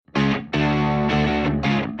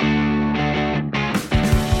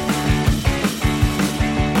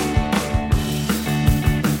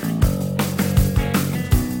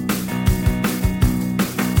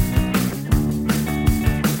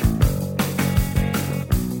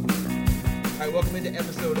Welcome into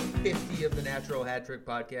episode 50 of the Natural Hat Trick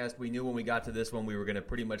Podcast. We knew when we got to this one we were going to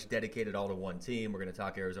pretty much dedicate it all to one team. We're going to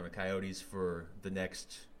talk Arizona Coyotes for the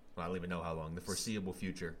next, I don't even know how long, the foreseeable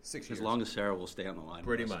future. 6 years. As long as Sarah will stay on the line.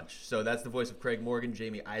 Pretty much. So that's the voice of Craig Morgan.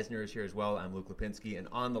 Jaime Eisner is here as well. I'm Luke Lapinski. And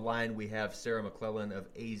on the line we have Sarah McLellan of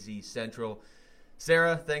AZ Central.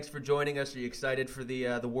 Sarah, thanks for joining us. Are you excited for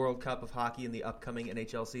the World Cup of Hockey in the upcoming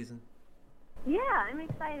NHL season? Yeah, I'm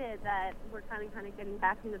excited that we're kind of getting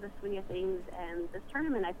back into the swing of things, and this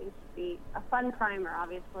tournament I think should be a fun primer,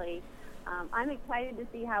 obviously. I'm excited to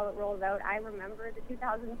see how it rolls out. I remember the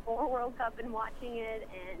 2004 World Cup and watching it,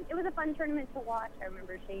 and it was a fun tournament to watch. I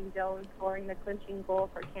remember Shane Jones scoring the clinching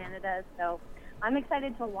goal for Canada, so I'm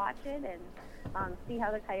excited to watch it and see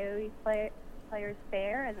how the Coyotes players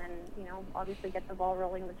fare, and then, obviously get the ball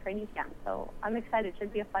rolling with training camp. So I'm excited. It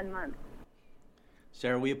should be a fun month.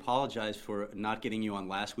 Sarah, we apologize for not getting you on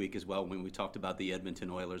last week as well when we talked about the Edmonton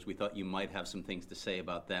Oilers. We thought you might have some things to say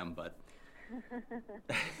about them, but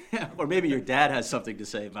or maybe your dad has something to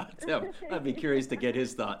say about them. I'd be curious to get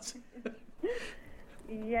his thoughts.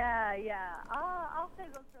 Yeah. I'll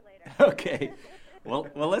save those for later. Okay. Well,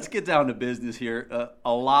 let's get down to business here.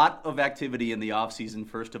 A lot of activity in the offseason,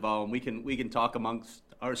 first of all, and we can talk amongst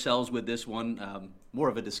ourselves with this one. More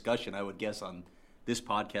of a discussion, I would guess, on this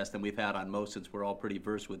podcast than we've had on most, since we're all pretty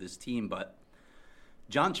versed with this team. But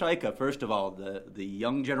John Chayka, first of all, the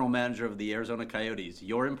young general manager of the Arizona Coyotes,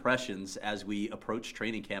 your impressions as we approach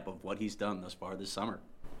training camp of what he's done thus far this summer?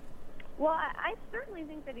 Well, I certainly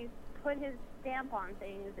think that he's put his stamp on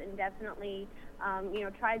things and definitely,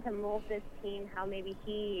 tried to mold this team how maybe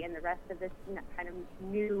he and the rest of this kind of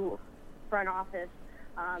new front office,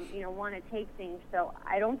 want to take things. So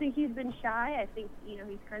I don't think he's been shy. I think,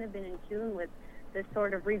 he's kind of been in tune with the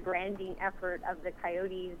sort of rebranding effort of the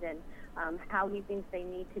Coyotes and how he thinks they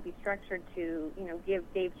need to be structured to, give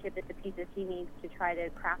Dave Tippett the pieces he needs to try to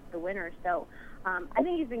craft the winner. So I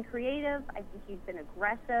think he's been creative. I think he's been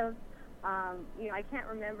aggressive. I can't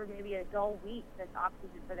remember maybe a dull week this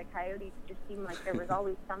offseason for the Coyotes. It just seemed like there was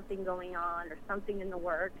always something going on or something in the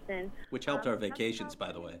works. And which helped our vacations,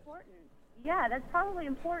 by the way. Important. Yeah, that's probably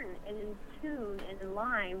important and in tune and in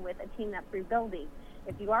line with a team that's rebuilding.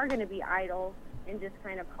 If you are going to be idle and just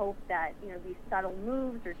kind of hope that, these subtle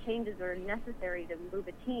moves or changes are necessary to move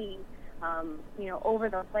a team, over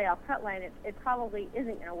the playoff cut line, it probably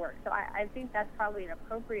isn't going to work. So I think that's probably an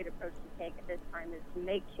appropriate approach to take at this time, is to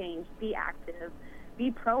make change, be active, be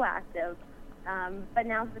proactive. But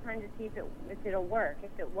now's the time to see if it'll work,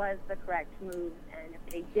 if it was the correct move, and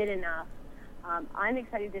if they did enough. I'm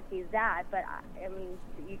excited to see that, but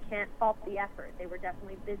you can't fault the effort. They were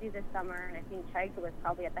definitely busy this summer, and I think Chayka was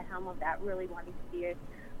probably at the helm of that, really wanting to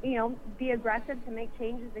be aggressive to make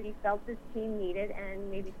changes that he felt this team needed,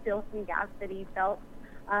 and maybe fill some gaps that he felt,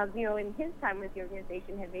 in his time with the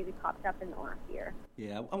organization had maybe popped up in the last year.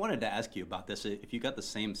 Yeah, I wanted to ask you about this. If you got the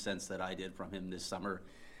same sense that I did from him this summer,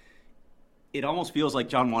 it almost feels like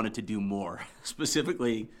John wanted to do more,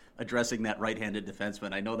 specifically addressing that right-handed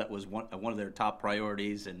defenseman. I know that was one of their top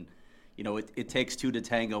priorities, and it takes two to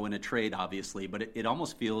tango in a trade, obviously, but it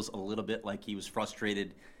almost feels a little bit like he was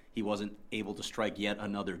frustrated he wasn't able to strike yet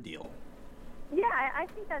another deal. Yeah, I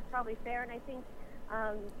think that's probably fair, and I think,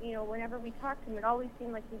 whenever we talked to him, it always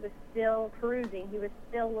seemed like he was still perusing. He was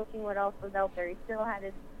still looking what else was out there. He still had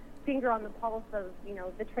his finger on the pulse of,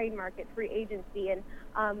 the trade market, free agency, and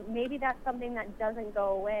maybe that's something that doesn't go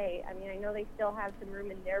away. I know they still have some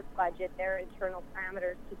room in their budget, their internal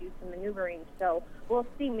parameters to do some maneuvering, so we'll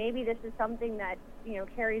see. Maybe this is something that,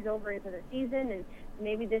 carries over into the season, and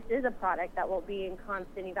maybe this is a product that will be in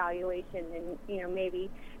constant evaluation and,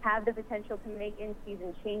 maybe have the potential to make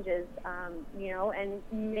in-season changes, and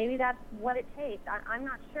maybe that's what it takes. I'm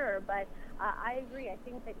not sure, but I agree. I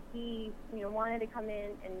think that he, wanted to come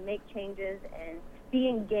in and make changes and be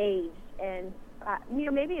engaged, and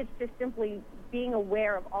maybe it's just simply being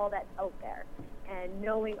aware of all that's out there and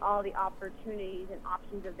knowing all the opportunities and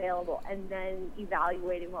options available, and then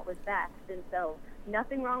evaluating what was best. And so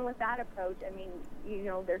nothing wrong with that approach.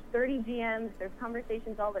 There's 30 GMs, there's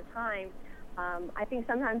conversations all the time. I think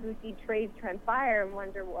sometimes we see trades transpire and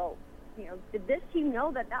wonder, well, did this team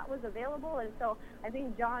know that was available? And so I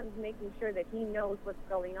think John's making sure that he knows what's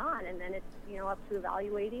going on, and then it's, up to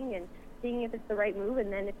evaluating and seeing if it's the right move,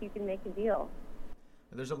 and then if you can make a deal.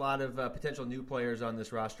 There's a lot of potential new players on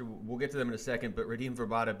this roster. We'll get to them in a second, but Radim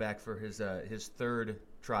Vrbata back for his third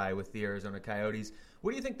try with the Arizona Coyotes.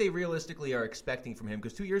 What do you think they realistically are expecting from him?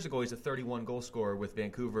 Because 2 years ago he's a 31-goal scorer with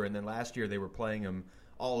Vancouver, and then last year they were playing him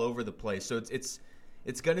all over the place. So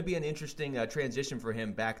it's going to be an interesting transition for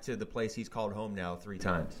him back to the place he's called home now 3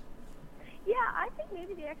 times. Yeah, I think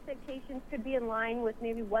maybe the expectations could be in line with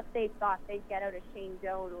maybe what they thought they'd get out of Shane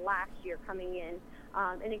Doan last year coming in.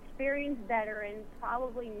 An experienced veteran,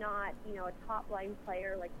 probably not, a top-line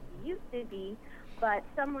player like he used to be, but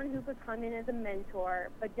someone who could come in as a mentor,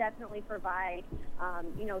 but definitely provide,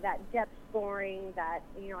 that depth scoring, that,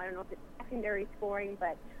 I don't know if it's secondary scoring,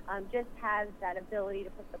 but just has that ability to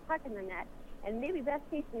put the puck in the net. And maybe best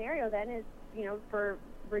case scenario then is, for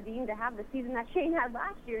Radin to have the season that Shane had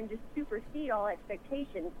last year and just supersede all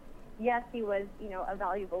expectations. Yes, he was, a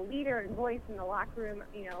valuable leader and voice in the locker room,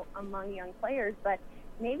 among young players, but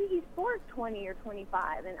maybe he scores 20 or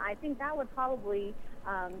 25, and I think that would probably,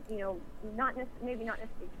 not necessarily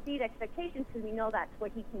exceed expectations because we know that's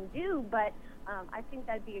what he can do, but I think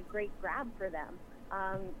that'd be a great grab for them.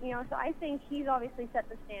 So I think he's obviously set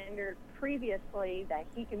the standard previously that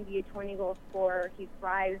he can be a 20-goal scorer. He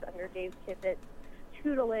thrives under Dave Tippett's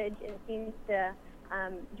tutelage and seems to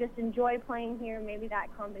just enjoy playing here. Maybe that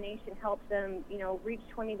combination helps him, reach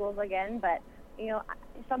 20 goals again. But,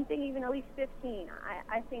 something even at least 15.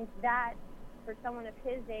 I think that for someone of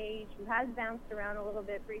his age who has bounced around a little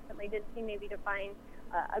bit recently, did seem maybe to find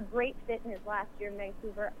a great fit in his last year in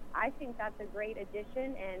Vancouver, I think that's a great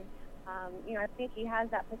addition. And, I think he has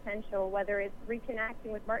that potential, whether it's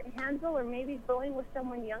reconnecting with Martin Hansel or maybe going with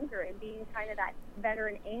someone younger and being kind of that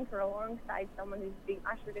veteran anchor alongside someone who's being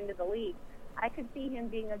ushered into the league. I could see him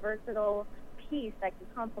being a versatile piece that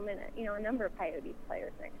could complement, a number of Coyotes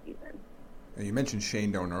players next season. You mentioned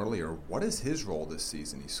Shane Doan earlier. What is his role this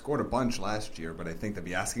season? He scored a bunch last year, but I think they'd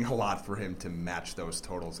be asking a lot for him to match those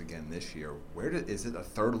totals again this year. Is it a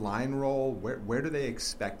third-line role? Where do they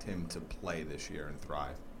expect him to play this year and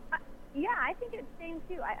thrive? Yeah, I think it's the same,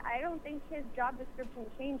 too. I don't think his job description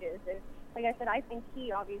changes. And like I said, I think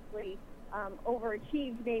he obviously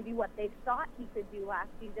overachieved maybe what they thought he could do last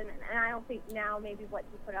season. And I don't think now maybe what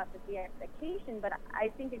he put up is the expectation, but I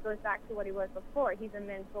think it goes back to what he was before. He's a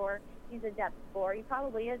mentor. He's a depth scorer. He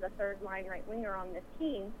probably is a third-line right winger on this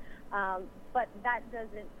team. But that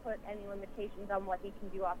doesn't put any limitations on what he can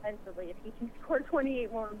do offensively. If he can score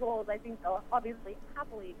 28 more goals, I think they'll obviously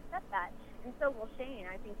happily accept that. And so will Shane.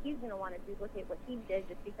 I think he's going to want to duplicate what he did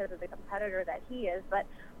just because of the competitor that he is. But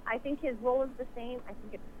I think his role is the same. I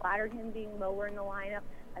think it flattered him being lower in the lineup.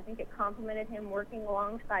 I think it complimented him working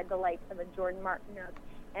alongside the likes of a Jordan Martinook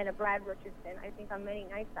and a Brad Richardson. I think on many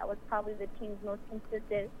nights that was probably the team's most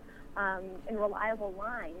consistent and reliable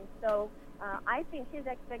line. So I think his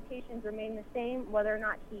expectations remain the same. Whether or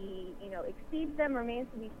not he, exceeds them remains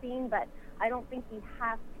to be seen, but I don't think he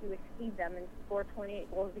has to exceed them and score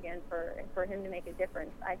 28 goals again for him to make a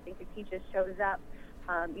difference. I think if he just shows up,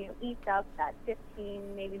 eats up that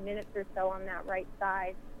 15 maybe minutes or so on that right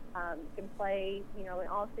side, can play, in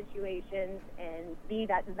all situations and be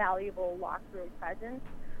that valuable locker room presence.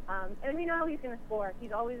 And we know he's going to score.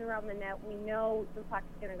 He's always around the net. We know the puck's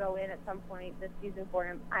going to go in at some point this season for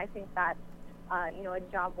him. I think that's, a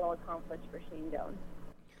job well accomplished for Shane Doan.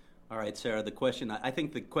 All right, Sarah, I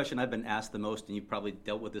think the question I've been asked the most, and you've probably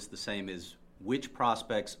dealt with this the same, is which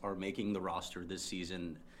prospects are making the roster this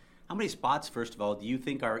season? How many spots, first of all, do you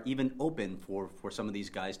think are even open for some of these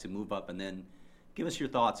guys to move up? And then give us your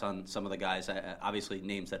thoughts on some of the guys, obviously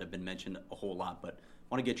names that have been mentioned a whole lot, but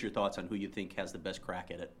I want to get your thoughts on who you think has the best crack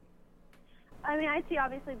at it. I mean, I see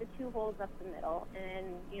obviously the two holes up the middle, and,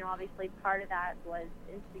 obviously part of that was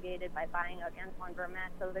instigated by buying out Antoine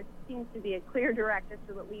Vermette, so there seems to be a clear directive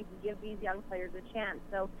to at least give these young players a chance.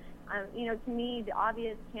 So, to me, the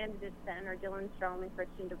obvious candidates then are Dylan Strome and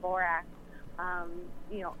Christian Dvorak.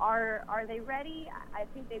 Are they ready? I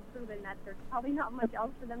think they've proven that there's probably not much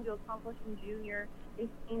else for them to accomplish in junior. They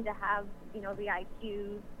seem to have, the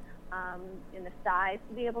IQs and the size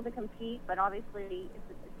to be able to compete, but obviously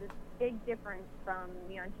it's a big difference from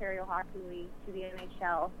the Ontario Hockey League to the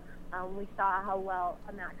NHL. We saw how well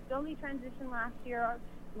Max Domi transitioned last year.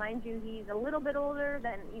 Mind you, he's a little bit older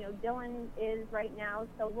than, Dylan is right now,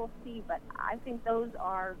 so we'll see. But I think those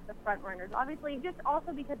are the front runners. Obviously, just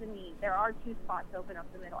also because of need. There are two spots open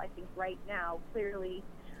up the middle, I think, right now, clearly,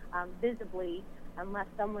 visibly, unless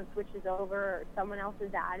someone switches over or someone else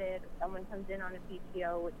is added or someone comes in on a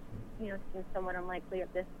PTO, which, seems somewhat unlikely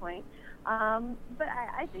at this point. But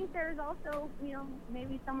I think there's also,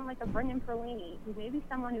 maybe someone like a Brendan Perlini, who maybe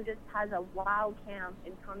someone who just has a wow camp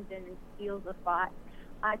and comes in and steals a spot.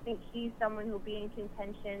 I think he's someone who will be in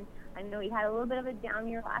contention. I know he had a little bit of a down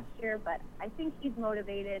year last year, but I think he's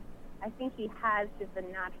motivated. I think he has just a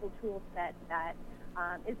natural tool set that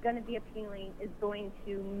is going to be appealing, is going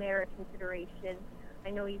to merit consideration. I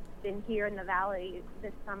know he's been here in the Valley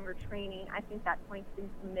this summer training. I think that points to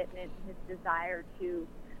his commitment and his desire to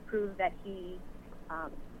prove that he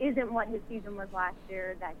isn't what his season was last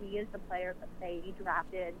year, that he is the player that he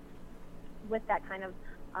drafted with that kind of,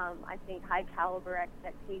 I think, high caliber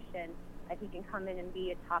expectation that he can come in and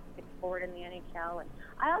be a top 6 forward in the NHL. And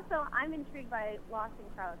I'm intrigued by Lawson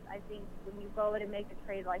Crouse. I think when you go in and make a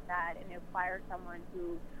trade like that and acquire someone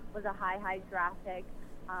who was a high draft pick,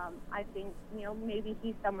 I think, maybe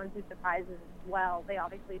he's someone who surprises as well. They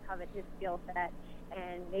obviously covet his skill set,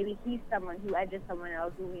 and maybe he's someone who edges someone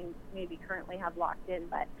else who we maybe currently have locked in.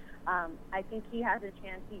 But I think he has a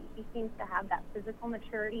chance. He seems to have that physical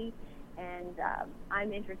maturity, and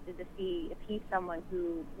I'm interested to see if he's someone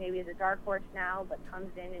who maybe is a dark horse now, but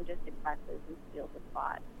comes in and just impresses and steals a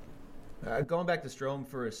spot. Going back to Strome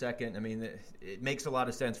for a second, I mean, it makes a lot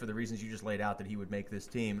of sense for the reasons you just laid out that he would make this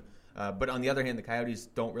team. But on the other hand, the Coyotes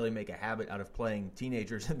don't really make a habit out of playing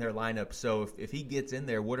teenagers in their lineup. So if he gets in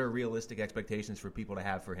there, what are realistic expectations for people to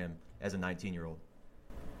have for him as a 19-year-old?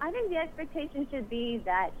 I think the expectation should be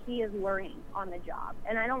that he is learning on the job,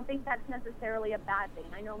 and I don't think that's necessarily a bad thing.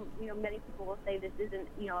 I know, many people will say this isn't,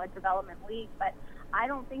 a development league, but I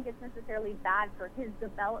don't think it's necessarily bad for his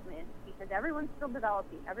development because everyone's still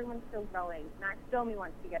developing, everyone's still growing. Max Domi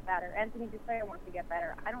wants to get better. Anthony Duclair wants to get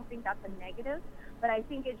better. I don't think that's a negative, but I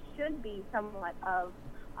think it should be somewhat of,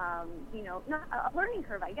 not a learning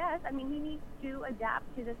curve, I guess. I mean, he needs to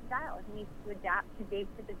adapt to the style. He needs to adapt to Dave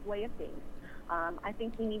Tippett's way of things. I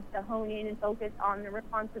think he needs to hone in and focus on the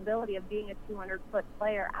responsibility of being a 200-foot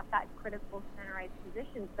player at that critical center ice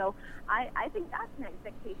position. So I think that's an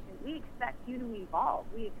expectation. We expect you to evolve.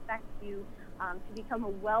 We expect you to become a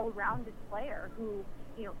well-rounded player who,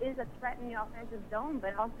 is a threat in the offensive zone,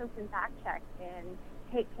 but also can back check and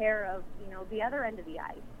take care of, the other end of the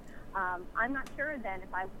ice. I'm not sure then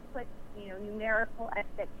if I put, numerical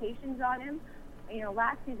expectations on him.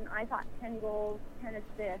 Last season I thought 10 goals, 10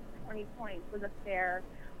 assists, 20 points was a fair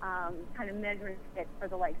kind of measuring stick for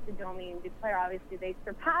the likes of Domi and Duclair. Obviously, they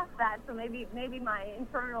surpassed that, so maybe my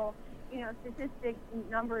internal, statistic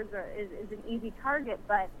numbers is an easy target,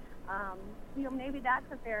 but maybe that's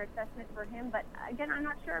a fair assessment for him. But again, I'm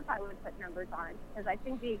not sure if I would put numbers on because I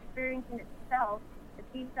think the experience in itself, if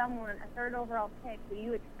he's someone, a 3rd overall pick that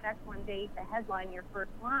you expect one day to headline your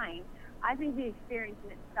first line, I think the experience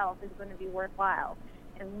in itself is going to be worthwhile,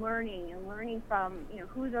 and learning from,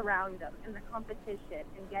 who's around them and the competition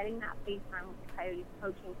and getting that face time with the Coyotes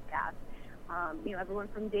coaching staff. Everyone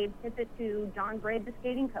from Dave Tippett to John Braid, the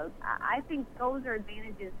skating coach. I think those are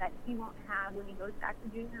advantages that he won't have when he goes back to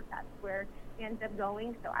junior. That's where he ends up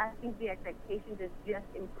going. So I think the expectations is just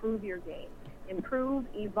improve your game. Improve,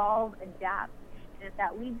 evolve, adapt. And if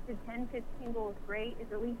that leads to 10, 15 goals, great.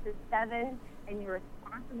 If it leads to 7 and you're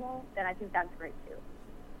responsible, then I think that's great too.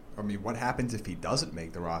 I mean, what happens if he doesn't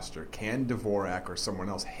make the roster? Can Dvorak or someone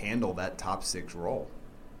else handle that top 6 role?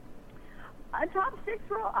 A top 6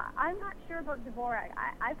 role, I'm not sure about Dvorak.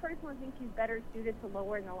 I personally think he's better suited to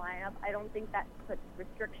lower in the lineup. I don't think that puts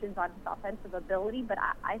restrictions on his offensive ability, but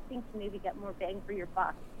I think to maybe get more bang for your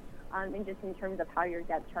buck. And just in terms of how your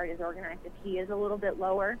depth chart is organized, if he is a little bit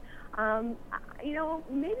lower, maybe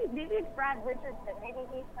it's Brad Richardson. Maybe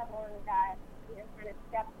he's someone that kind of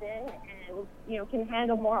steps in and can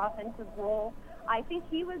handle more offensive role. I think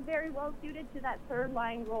he was very well suited to that 3rd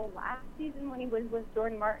line role last season when he was with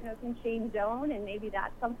Jordan Martinook and Shane Doan, and maybe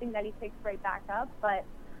that's something that he picks right back up. But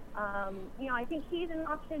I think he's an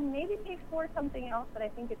option. Maybe they explore something else, but I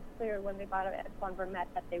think it's clear when they bought Antoine Vermette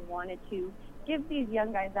that they wanted to give these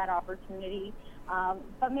young guys that opportunity.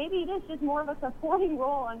 But maybe it is just more of a supporting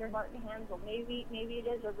role under Martin Hanzal. Maybe it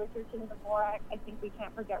is a Richardson Dvorak. I think we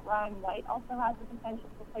can't forget Ryan White also has the potential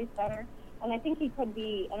to play center. And I think he could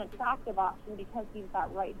be an attractive option because he's that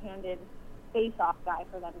right-handed face-off guy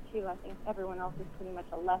for them, too. I think everyone else is pretty much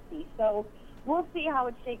a lefty. So we'll see how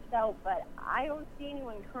it shakes out, but I don't see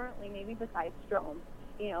anyone currently, maybe besides Strome,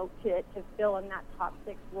 to fill in that top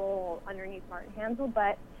 6 role underneath Martin Hanzal.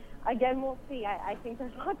 But again, we'll see. I think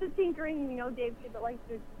there's lots of tinkering. Dave Tippett likes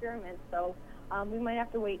to experiment, so we might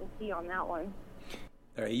have to wait and see on that one.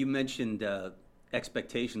 All right, you mentioned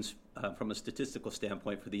expectations from a statistical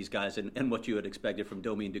standpoint for these guys and what you had expected from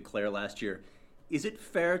Domi and Duclair last year. Is it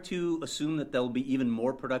fair to assume that there'll be even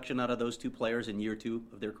more production out of those 2 players in year 2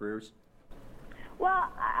 of their careers?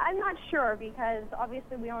 Well, I'm not sure because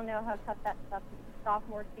obviously we all know how tough that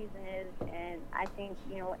sophomore season is, and I think,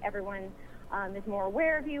 everyone is more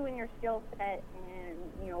aware of you and your skill set and,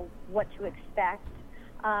 what to expect.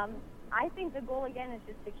 I think the goal, again, is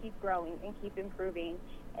just to keep growing and keep improving.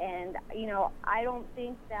 And, I don't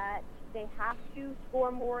think that they have to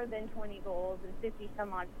score more than 20 goals and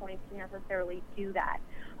 50-some-odd points to necessarily do that.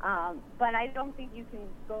 But I don't think you can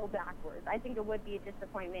go backwards. I think it would be a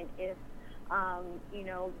disappointment if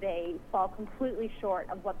they fall completely short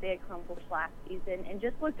of what they accomplished last season and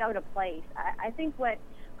just looked out of place. I think what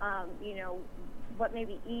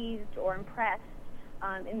maybe eased or impressed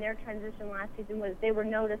in their transition last season was they were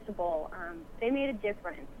noticeable. They made a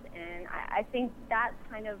difference, and I think that's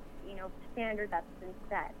kind of, standard that's been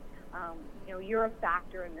set. You're a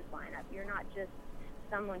factor in this lineup. You're not just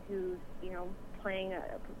someone who's,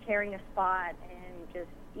 carrying a spot and just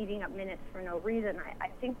eating up minutes for no reason. I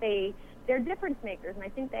think they're difference makers, and I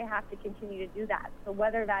think they have to continue to do that. So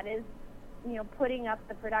whether that is, putting up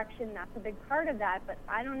the production, that's a big part of that, but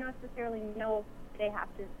I don't necessarily know if they have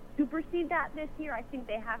to supersede that this year. I think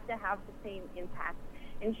they have to have the same impact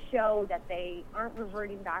and show that they aren't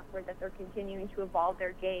reverting backward, that they're continuing to evolve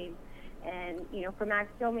their game. And, for Max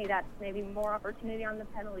Domi, that's maybe more opportunity on the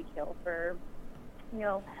penalty kill. For,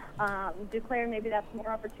 Duclair, maybe that's more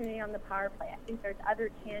opportunity on the power play. I think there's other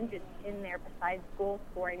tangents in there besides goal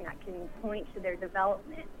scoring that can point to their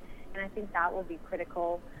development, and I think that will be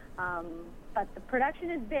critical. But the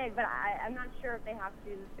production is big, but I'm not sure if they have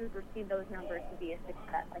to supersede those numbers to be a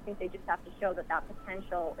success. I think they just have to show that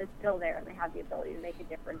potential is still there and they have the ability to make a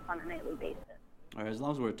difference on a nightly basis. All right, as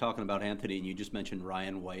long as we're talking about Anthony, and you just mentioned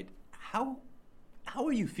Ryan White, how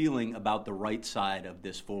are you feeling about the right side of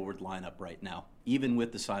this forward lineup right now, even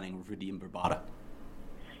with the signing of Radim Vrbata?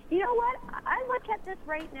 You know what? I look at this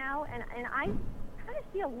right now, and I kind of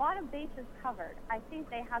see a lot of bases covered. I think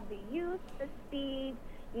they have the youth, the speed,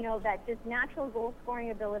 that just natural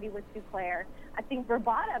goal-scoring ability with Duclair. I think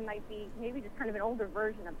Vrbata might be maybe just kind of an older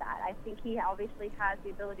version of that. I think he obviously has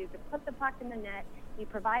the ability to put the puck in the net. He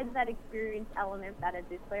provides that experience element that a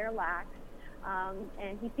Duclair lacks.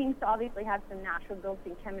 And he seems to obviously have some natural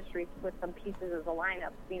built-in chemistry with some pieces of the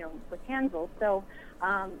lineup, with Hansel. So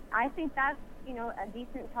I think that's, a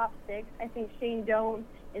decent top six. I think Shane Doan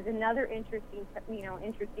is another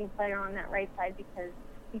interesting player on that right side because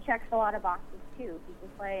he checks a lot of boxes too. He can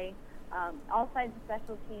play all sides of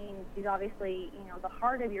special teams. He's obviously, the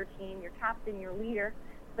heart of your team, your captain, your leader,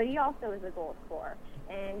 but he also is a goal scorer.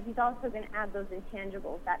 And he's also going to add those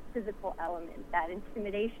intangibles, that physical element, that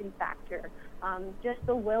intimidation factor, just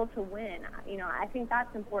the will to win. I think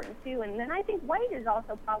that's important too. And then I think White is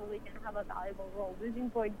also probably going to have a valuable role. Losing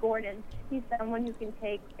Boyd Gordon, he's someone who can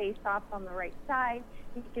take face-offs on the right side.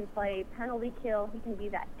 He can play penalty kill. He can be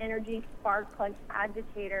that energy, spark plug,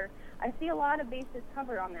 agitator. I see a lot of bases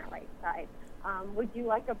covered on that right side. Would you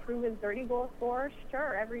like a proven 30-goal scorer?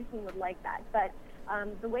 Sure, every team would like that. But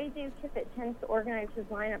the way Dave Tippett tends to organize his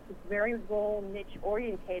lineup is very role niche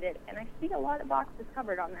orientated, and I see a lot of boxes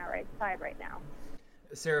covered on that right side right now.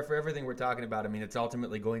 Sarah, for everything we're talking about, it's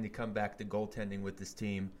ultimately going to come back to goaltending with this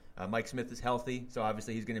team. Mike Smith is healthy, so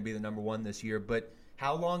obviously he's going to be the number one this year. But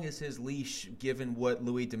how long is his leash, given what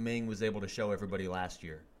Louis Domingue was able to show everybody last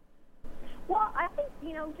year? Well, I think,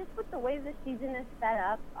 just with the way the season is set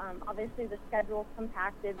up, obviously the schedule's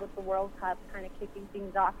compacted with the World Cup kind of kicking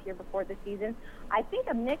things off here before the season. I think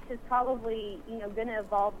a mix is probably, going to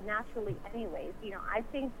evolve naturally anyways. I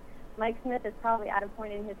think Mike Smith is probably at a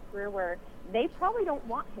point in his career where they probably don't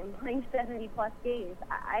want him playing 70-plus games.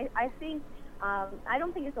 I think, I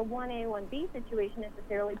don't think it's a 1A, 1B situation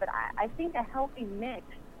necessarily, but I think a healthy mix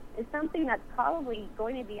is something that's probably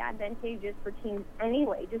going to be advantageous for teams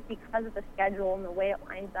anyway, just because of the schedule and the way it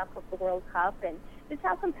lines up with the World Cup and just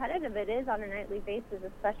how competitive it is on a nightly basis,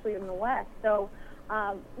 especially in the West. So,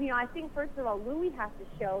 I think, first of all, Louis has to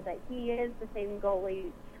show that he is the same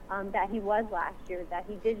goalie that he was last year, that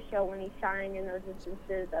he did show when he shined in those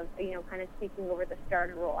instances of, kind of taking over the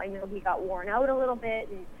starter role. I know he got worn out a little bit,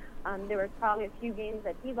 and there was probably a few games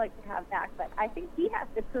that he'd like to have back, but I think he has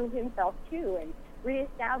to prove himself, too, and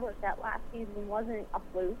reestablish that last season wasn't a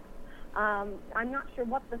fluke. I'm not sure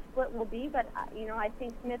what the split will be, but, I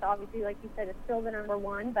think Smith, obviously, like you said, is still the number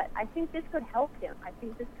one, but I think this could help him. I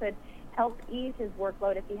think this could help ease his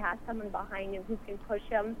workload if he has someone behind him who can push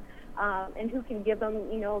him and who can give him,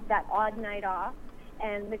 that odd night off,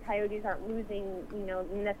 and the Coyotes aren't losing,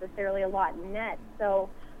 necessarily a lot in net. So,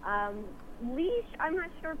 leash, I'm not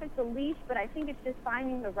sure if it's a leash, but I think it's just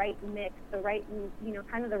finding the right mix, the right,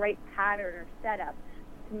 kind of the right pattern or setup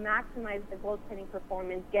to maximize the goaltending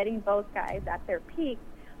performance, getting both guys at their peak,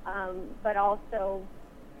 but also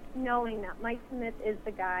knowing that Mike Smith is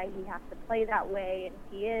the guy. He has to play that way, and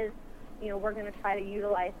he is, we're going to try to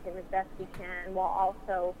utilize him as best we can while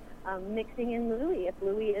also mixing in Louis, if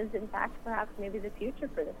Louis is, in fact, perhaps maybe the future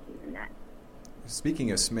for this team in that. Speaking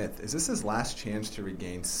of Smith, is this his last chance to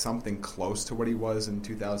regain something close to what he was in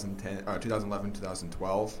 2011,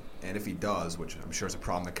 2012? And if he does, which I'm sure is a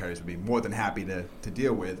problem the Coyotes would be more than happy to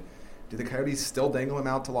deal with, do the Coyotes still dangle him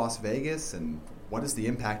out to Las Vegas? And what is the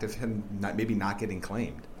impact of him maybe not getting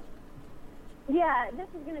claimed? Yeah, this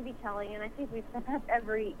is going to be telling, and I think we've said that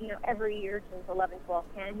every year since 11-12.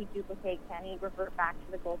 Can he duplicate? Can he revert back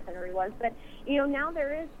to the goaltender he was? But, now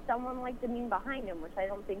there is someone like Demine behind him, which I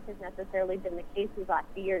don't think has necessarily been the case these last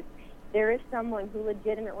few years. There is someone who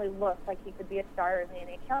legitimately looks like he could be a starter in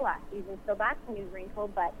the NHL last season, so that's a new wrinkle.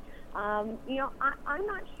 But, I'm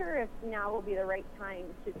not sure if now will be the right time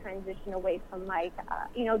to transition away from Mike.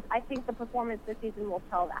 I think the performance this season will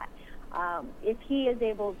tell that. If he is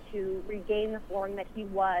able to regain the form that he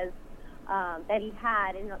was, that he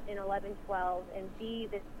had in 11-12 and be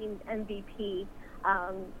this team's MVP,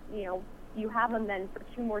 you have him then for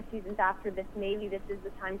 2 more seasons after this. Maybe this is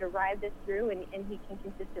the time to ride this through, and he can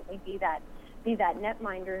consistently be that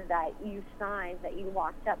netminder that you signed, that you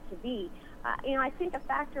walked up to be. I think a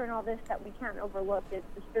factor in all this that we can't overlook is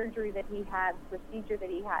the surgery that he had, the procedure that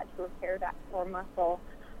he had to repair that core muscle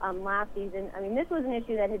last season. I mean, this was an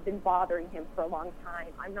issue that had been bothering him for a long time.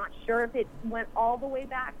 I'm not sure if it went all the way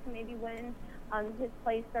back to maybe when his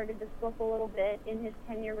play started to slip a little bit in his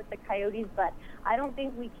tenure with the Coyotes, but I don't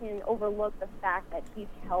think we can overlook the fact that he's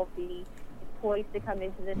healthy, he's poised to come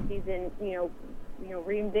into this season,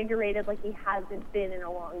 reinvigorated like he hasn't been in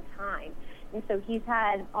a long time. And so he's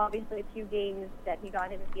had obviously a few games that he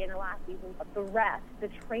got in at the end of last season, but the rest, the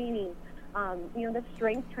training, the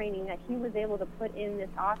strength training that he was able to put in this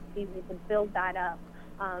off season to build that up,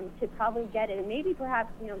 to probably get it, and maybe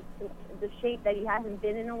perhaps the shape that he hasn't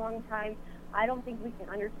been in a long time. I don't think we can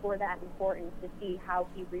underscore that importance to see how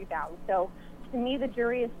he rebounds. So to me, the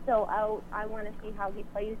jury is still out. I want to see how he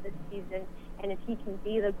plays this season, and if he can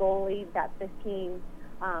be the goalie that this team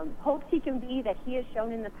hopes he can be, that he has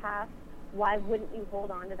shown in the past. Why wouldn't you hold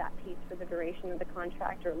on to that piece for the duration of the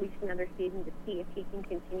contract, or at least another season, to see if he can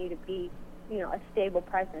continue to be, a stable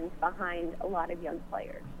presence behind a lot of young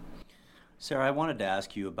players? Sarah, I wanted to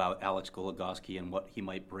ask you about Alex Goligoski and what he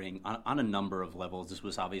might bring on a number of levels. This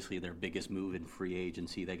was obviously their biggest move in free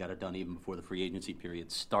agency. They got it done even before the free agency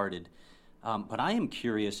period started. But I am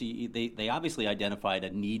curious. They obviously identified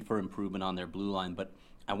a need for improvement on their blue line, but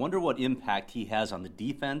I wonder what impact he has on the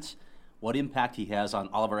defense, what impact he has on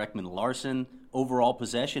Oliver Ekman-Larsson, overall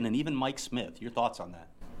possession, and even Mike Smith. Your thoughts on that?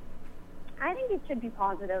 I think it should be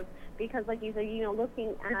positive because, like you said,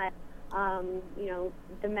 looking at,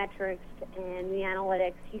 the metrics and the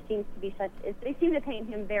analytics, he seems to be they seem to paint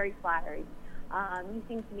him very flattering. He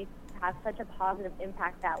seems to have such a positive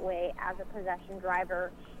impact that way as a possession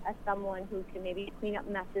driver, as someone who can maybe clean up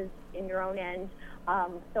messes in your own end.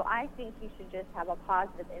 So I think he should just have a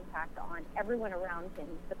positive impact on everyone around him,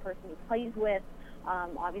 the person he plays with,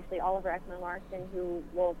 obviously Oliver Ekman-Larsson, who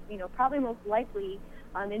will, probably most likely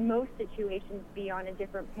in most situations be on a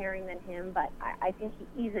different pairing than him, but I think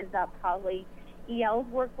he eases up probably EL's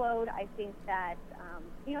workload. I think that,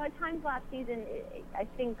 at times last season, I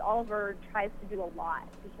think Oliver tries to do a lot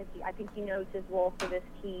because I think he knows his role for this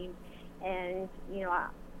team. And,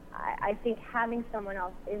 I think having someone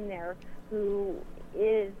else in there who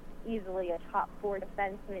is easily a top 4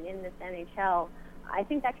 defenseman in this NHL, I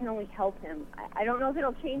think that can only help him. I don't know if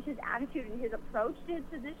it'll change his attitude and his approach to his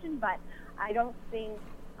position, but I don't think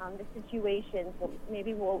the situations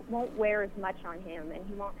won't wear as much on him, and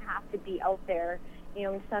he won't have to be out there,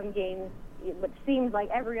 in some games, what seems like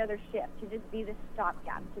every other shift, to just be the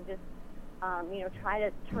stopgap, to just, try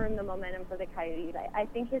to turn the momentum for the Coyotes. I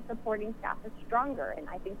think his supporting staff is stronger, and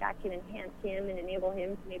I think that can enhance him and enable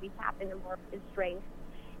him to maybe tap into more of his strengths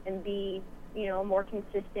and be, a more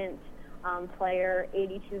consistent player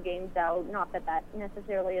 82 games out. Not that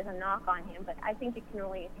necessarily is a knock on him, but I think it can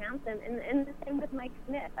only enhance him. And the same with Mike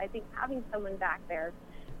Smith. I think having someone back there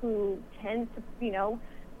who tends to,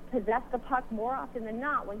 possess the puck more often than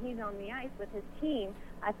not when he's on the ice with his team,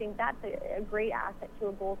 I think that's a great asset to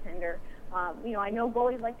a goaltender. I know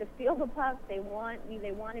goalies like to steal the puck. They want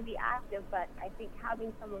to be active, but I think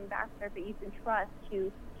having someone back there that you can trust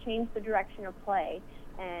to change the direction of play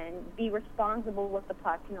and be responsible with the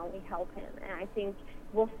puck can only help him. And I think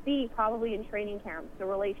we'll see probably in training camps the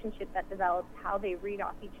relationship that develops, how they read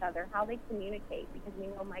off each other, how they communicate, because we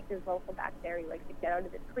know Mike is also back there. He likes to get out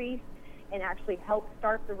of the crease and actually help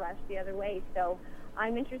start the rush the other way. So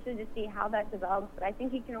I'm interested to see how that develops, but I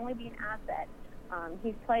think he can only be an asset.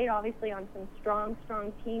 He's played obviously on some strong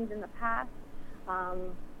teams in the past.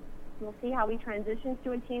 We'll see how he transitions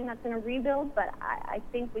to a team that's in a rebuild, but I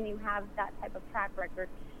think when you have that type of track record,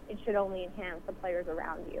 it should only enhance the players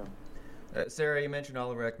around you. Sarah, you mentioned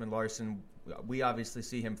Oliver Ekman-Larsson. we obviously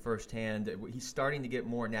see him firsthand. He's starting to get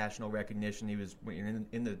more national recognition. He was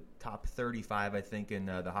in the top 35, I think, in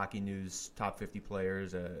the Hockey News top 50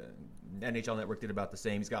 players. NHL Network did about the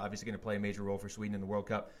same. He's obviously going to play a major role for Sweden in the World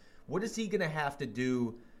Cup. What is he going to have to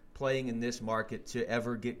do playing in this market to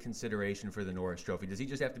ever get consideration for the Norris Trophy? Does he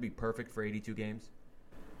just have to be perfect for 82 games?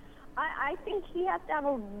 I think he has to have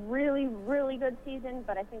a really, really good season,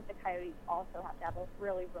 but I think the Coyotes also have to have a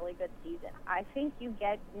really, really good season. I think you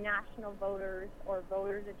get national voters or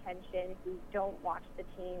voters' attention who don't watch the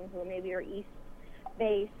team, who maybe are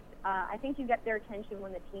East-based. I think you get their attention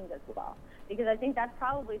when the team does well, because I think that's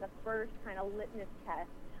probably the first kind of litmus test.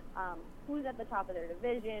 Who's at the top of their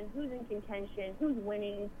division, who's in contention, who's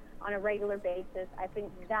winning on a regular basis. I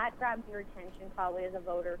think that grabs your attention probably as a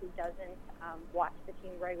voter who doesn't watch the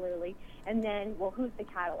team regularly. And then, well, who's the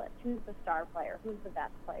catalyst? Who's the star player? Who's the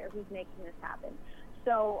best player? Who's making this happen?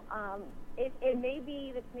 So it may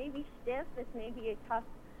be stiff. This may be a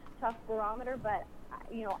tough barometer, but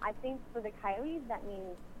I think for the Coyotes that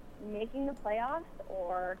means making the playoffs,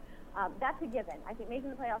 or that's a given. I think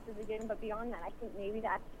making the playoffs is a given, but beyond that, I think maybe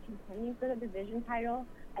that's contending for the division title.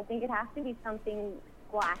 I think it has to be something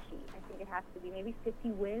splashy. I think it has to be maybe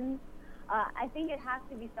 50 wins. I think it has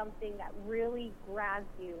to be something that really grabs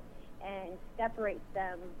you and separates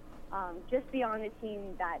them just beyond a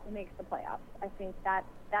team that makes the playoffs. I think that's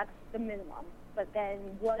the minimum. But then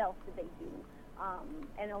what else did they do?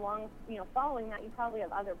 And following that, you probably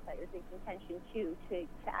have other players in contention too to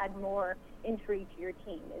add more intrigue to your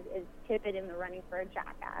team. Is Tippett in the running for a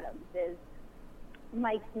Jack Adams? Is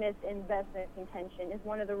Mike Smith in Vezina contention? Is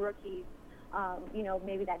one of the rookies,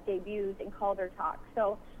 maybe that debuts in Calder talk?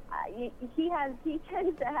 So he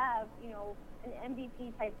tends to have, an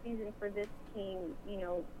MVP type season for this team,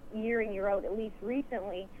 year in, year out, at least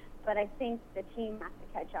recently. But I think the team has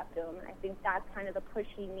to catch up to him, and I think that's kind of the push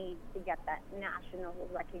he needs to get that national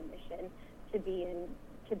recognition to be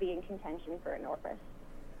in contention for a Norris.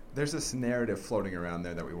 There's this narrative floating around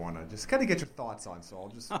there that we want to just kind of get your thoughts on, so I'll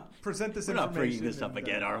just present this We're information. We're not bringing this up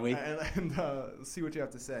again, are we? And see what you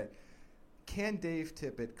have to say. Can Dave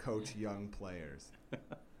Tippett coach young players?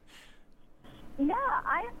 Yeah,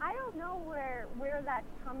 I don't know where that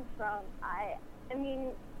comes from. I mean,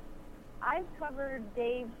 I've covered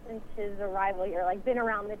Dave since his arrival here, been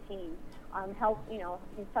around the team, helped, in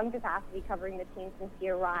some capacity covering the team since he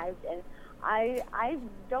arrived. And I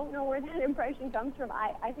don't know where that impression comes from.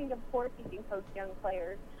 I think, of course, he can coach young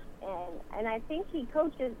players. And I think he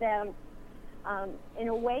coaches them in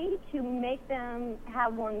a way to make them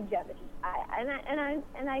have longevity. And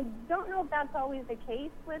I don't know if that's always the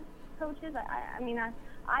case with coaches.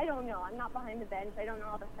 I don't know. I'm not behind the bench. I don't know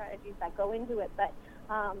all the strategies that go into it. But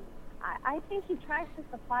I think he tries to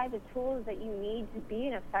supply the tools that you need to be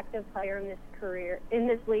an effective player in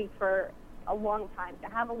this league for a long time, to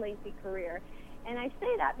have a lengthy career. And I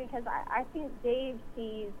say that because I think Dave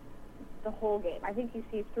sees the whole game. I think he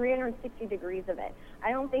sees 360 degrees of it.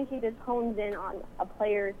 I don't think he just hones in on a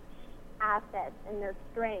player's assets and their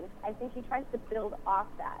strengths. I think he tries to build off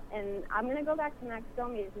that. And I'm going to go back to Max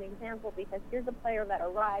Domi as an example, because here's a player that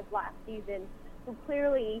arrived last season who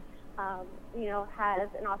clearly has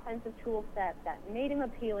an offensive tool set that made him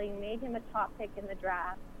appealing, made him a top pick in the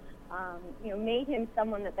draft, made him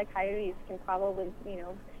someone that the Coyotes can probably,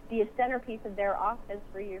 be a centerpiece of their offense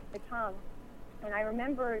for years to come. And I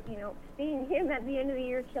remember, seeing him at the end of the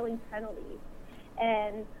year killing penalties.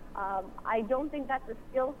 And I don't think that's a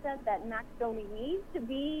skill set that Max Domi needs to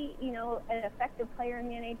be, an effective player in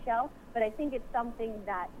the NHL, but I think it's something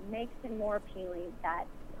that makes him more appealing, that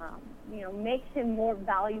makes him more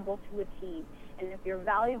valuable to a team. And if you're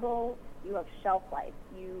valuable, you have shelf life.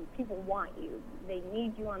 People want you. They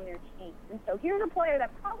need you on their team. And so here's a player that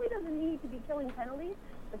probably doesn't need to be killing penalties,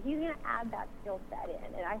 but he's going to add that skill set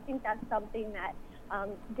in. And I think that's something that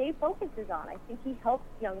Dave focuses on. I think he helps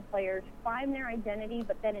young players find their identity,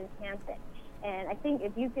 but then enhance it. And I think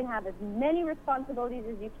if you can have as many responsibilities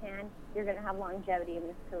as you can, you're going to have longevity in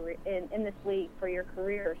this career, in this league for your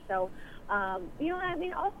career. So,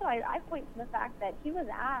 also I point to the fact that he was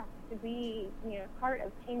asked to be, part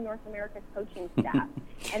of Team North America's coaching staff.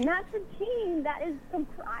 And that's a team that is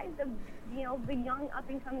comprised of, the young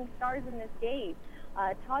up-and-coming stars in this game.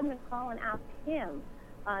 Todd McLellan asked him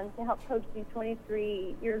to help coach these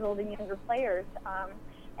 23 years old and younger players.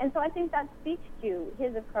 And so I think that speaks to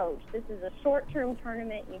his approach. This is a short-term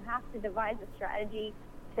tournament. You have to devise a strategy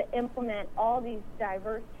to implement all these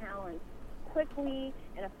diverse talents quickly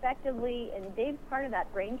and effectively, and Dave's part of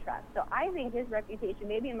that brain trust. So I think his reputation,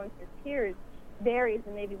 maybe amongst his peers, varies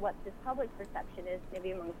in maybe what his public perception is,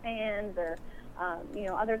 maybe among fans or,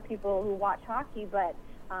 other people who watch hockey. But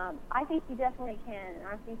I think he definitely can, and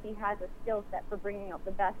I think he has a skill set for bringing out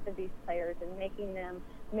the best of these players and making them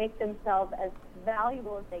make themselves as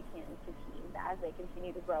valuable as they can to teams as they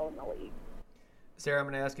continue to grow in the league. Sarah, I'm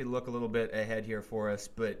going to ask you to look a little bit ahead here for us,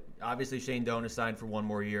 but obviously Shane Doan is signed for one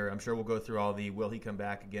more year. I'm sure we'll go through all the will he come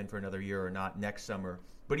back again for another year or not next summer.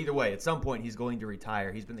 But either way, at some point he's going to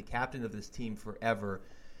retire. He's been the captain of this team forever.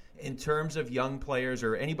 In terms of young players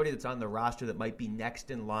or anybody that's on the roster that might be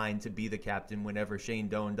next in line to be the captain whenever Shane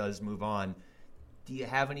Doan does move on, do you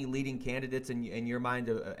have any leading candidates in your mind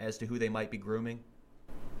as to who they might be grooming?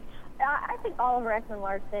 I think Oliver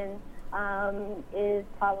Ekman-Larsson is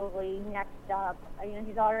probably next up. You know,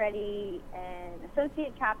 he's already an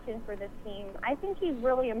associate captain for this team. I think he's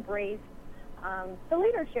really embraced the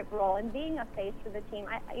leadership role and being a face for the team.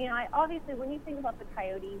 I obviously, when you think about the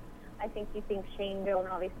Coyotes, I think you think Shane Doan,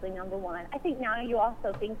 obviously number one. I think now you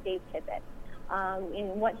also think Dave Tippett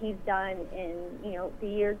in what he's done in the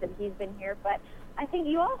years that he's been here. But I think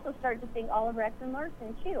you also start to think Oliver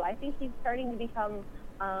Ekman-Larsson too. I think he's starting to become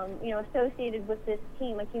associated with this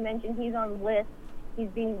team. Like you mentioned, he's on lists. He's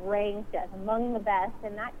being ranked as among the best,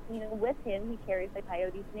 and that, with him, he carries the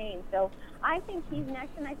Coyotes name. So I think he's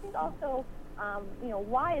next, and I think also,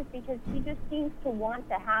 why is because he just seems to want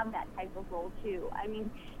to have that type of role too. I mean,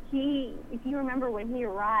 if you remember when he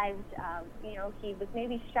arrived, he was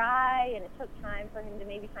maybe shy, and it took time for him to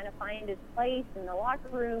maybe kind of find his place in the locker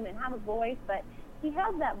room and have a voice, but he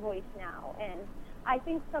has that voice now, and I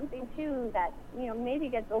think something too that maybe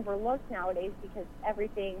gets overlooked nowadays because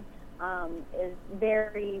everything is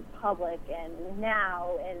very public, and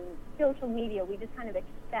now in social media we just kind of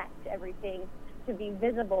expect everything to be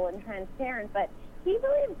visible and transparent, but he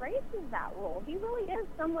really embraces that role. He really is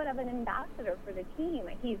somewhat of an ambassador for the team.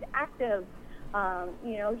 He's active.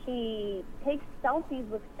 He takes selfies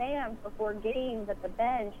with fans before games at the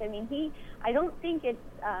bench. I mean, I don't think it's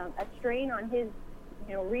a strain on his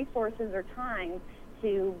resources or time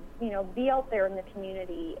to be out there in the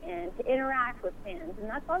community and to interact with fans, and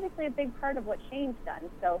that's obviously a big part of what Shane's done.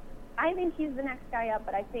 So I think he's the next guy up,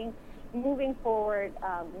 but I think moving forward,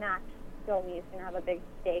 Max Domi is going to have a big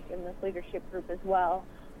stake in this leadership group as well.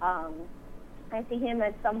 I see him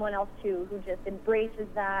as someone else too who just embraces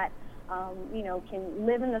that, can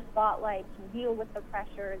live in the spotlight, can deal with the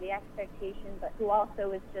pressure, the expectation, but who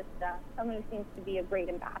also is just someone who seems to be a great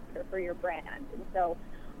ambassador for your brand. And so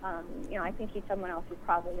I think he's someone else who's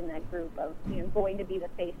probably in that group of, going to be the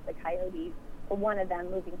face of the Coyotes, or one of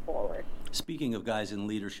them moving forward. Speaking of guys in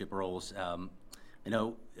leadership roles,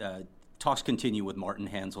 talks continue with Martin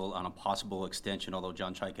Hansel on a possible extension, although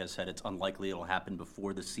John Chaik has said it's unlikely it'll happen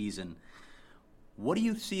before the season. What do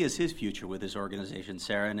you see as his future with his organization,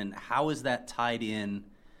 Sarah, and how is that tied in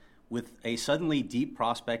with a suddenly deep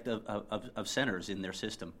prospect of centers in their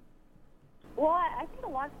system? Well, I think a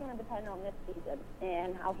lot's going to depend on this season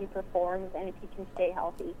and how he performs and if he can stay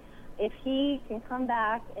healthy. If he can come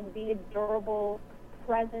back and be a durable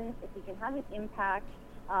presence, if he can have an impact,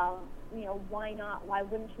 why not? Why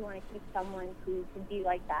wouldn't you want to keep someone who can be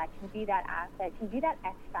like that, can be that asset, can be that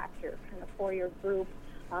X factor kind of for your group?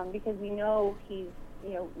 Because we know he's,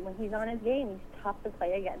 when he's on his game, he's tough to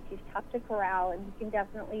play against. He's tough to corral, and he can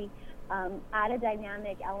definitely add a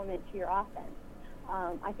dynamic element to your offense.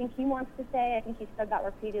 I think he wants to stay. I think he's said that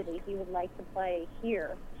repeatedly. He would like to play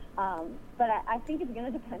here. But I think it's going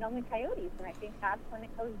to depend on the Coyotes, and I think that's when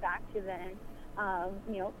it goes back to then,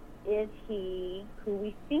 is he who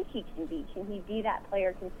we think he can be? Can he be that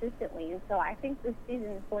player consistently? And so I think this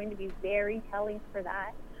season is going to be very telling for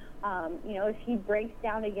that. If he breaks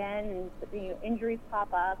down again and injuries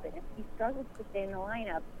pop up, and if he struggles to stay in the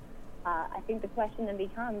lineup, I think the question then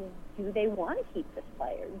becomes, do they want to keep this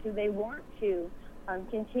player? Do they want to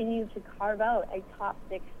continue to carve out a top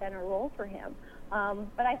six center role for him?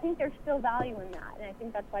 But I think there's still value in that, and I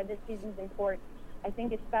think that's why this season's important. I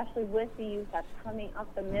think especially with the youth that's coming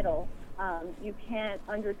up the middle, you can't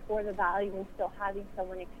underscore the value in still having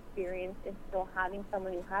someone experienced and still having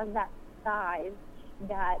someone who has that size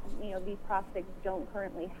that these prospects don't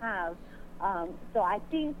currently have. So I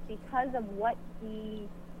think because of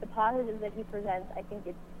the positives that he presents, I think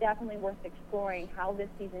it's definitely worth exploring how this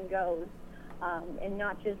season goes, and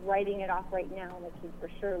not just writing it off right now like he's for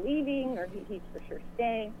sure leaving or he's for sure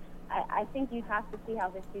staying. I think you have to see how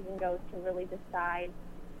this season goes to really decide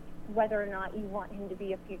whether or not you want him to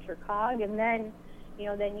be a future cog, and then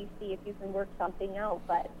you see if you can work something out.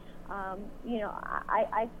 But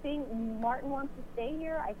I think Martin wants to stay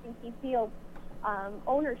here. I think he feels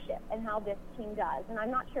ownership in how this team does, and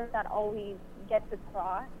I'm not sure if that always gets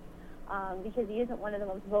across because he isn't one of the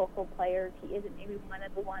most vocal players. He isn't maybe one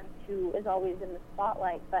of the ones who is always in the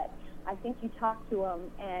spotlight, but I think you talk to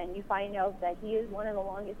him and you find out that he is one of the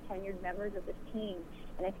longest tenured members of this team,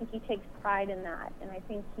 and I think he takes pride in that, and I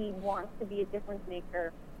think he wants to be a difference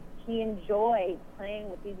maker. He enjoyed playing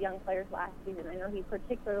with these young players last season. I know he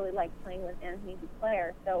particularly liked playing with Anthony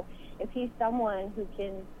Duclair, so if he's someone who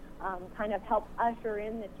can kind of help usher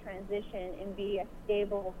in this transition and be a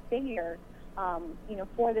stable figure,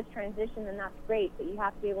 for this transition, then that's great. But you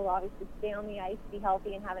have to be able to obviously stay on the ice, be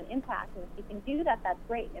healthy, and have an impact. And if you can do that, that's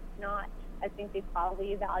great. If not, I think they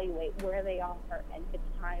probably evaluate where they are, and it's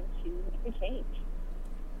time to make a change.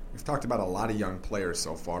 We've talked about a lot of young players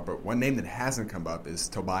so far, but one name that hasn't come up is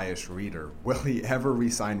Tobias Rieder. Will he ever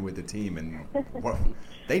re-sign with the team? And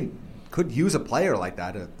they could use a player like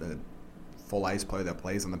that, a full ice player that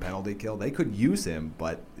plays on the penalty kill. They could use him,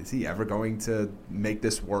 but is he ever going to make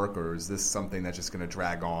this work, or is this something that's just going to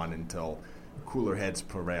drag on until cooler heads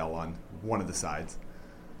prevail on one of the sides?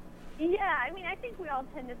 Yeah, I mean, I think we all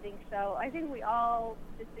tend to think so. I think we all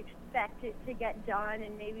just expect it to get done,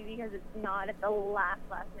 and maybe because it's not at the last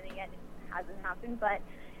minute yet, it hasn't happened. But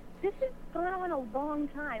this has gone on a long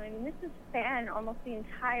time. I mean, this has spanned almost the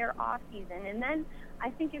entire off season, and then I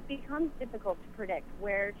think it becomes difficult to predict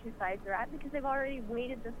where two sides are at because they've already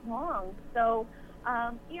waited this long. So,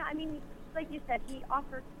 I mean, like you said, he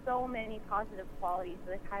offers so many positive qualities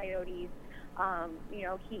to the Coyotes.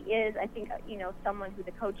 He is, I think, someone who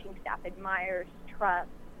the coaching staff admires, trusts.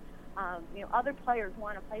 Other players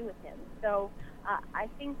want to play with him. So I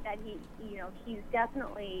think that he's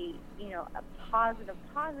definitely, a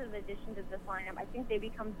positive addition to this lineup. I think they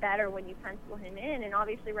become better when you pencil him in. And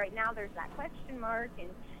obviously right now there's that question mark, and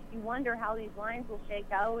you wonder how these lines will shake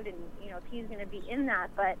out and, if he's going to be in that.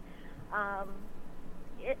 But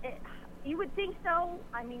you would think so.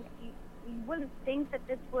 I mean, you wouldn't think that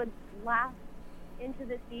this would last into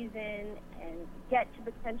the season and get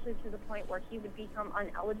to potentially to the point where he would become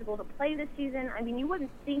ineligible to play this season. I mean, you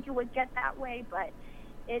wouldn't think it would get that way, but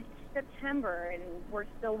it's September and we're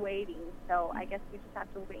still waiting. So I guess we just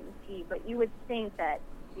have to wait and see. But you would think that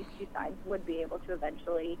these two sides would be able to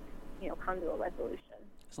eventually, come to a resolution.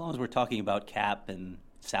 As long as we're talking about cap and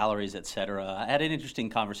salaries, et cetera. I had an interesting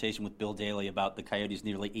conversation with Bill Daly about the Coyotes'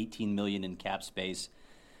 nearly $18 million in cap space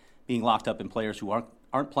being locked up in players who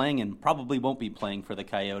aren't playing and probably won't be playing for the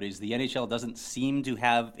Coyotes. The NHL doesn't seem to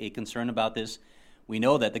have a concern about this. We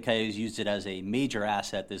know that the Coyotes used it as a major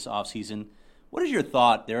asset this offseason. What is your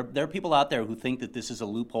thought? There are people out there who think that this is a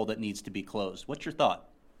loophole that needs to be closed. What's your thought?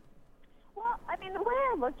 Well, I mean, the way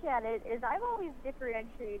I look at it is I've always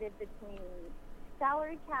differentiated between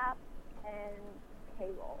salary cap and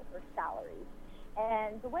payroll or salaries.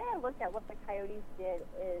 And the way I look at what the Coyotes did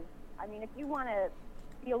is, I mean, if you want to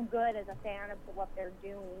feel good as a fan of what they're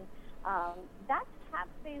doing, that cap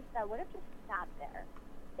space that would have just sat there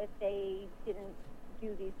if they didn't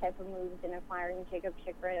do these type of moves in acquiring Jacob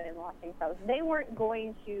Chikrin and Lawson Crouse. They weren't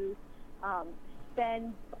going to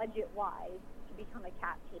spend budget-wise to become a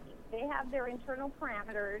cap team. They have their internal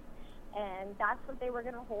parameters, and that's what they were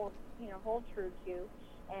going to hold true to.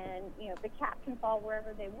 And, the cap can fall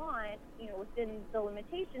wherever they want, within the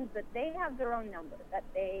limitations, but they have their own number that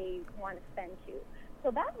they want to spend to.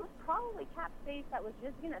 So that was probably cap space that was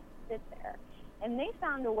just going to sit there. And they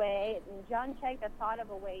found a way, and John Chayka thought of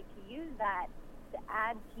a way to use that to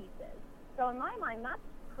add pieces. So in my mind, that's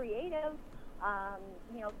creative.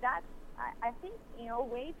 That's, I think, a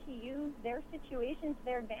way to use their situation to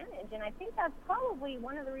their advantage. And I think that's probably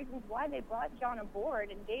one of the reasons why they brought John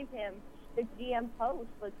aboard and gave him the GM post,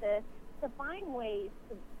 was to find ways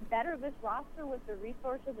to better this roster with the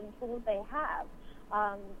resources and tools they have.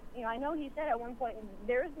 I know he said at one point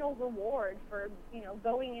there's no reward for,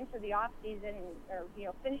 going into the off season or,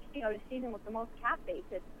 finishing out a season with the most cap base.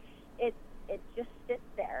 It just sits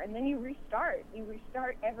there, and then you restart. You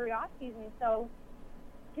restart every off season. So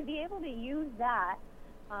to be able to use that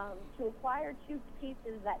to acquire two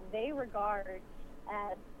pieces that they regard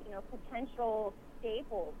as, potential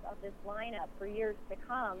staples of this lineup for years to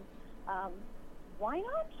come, why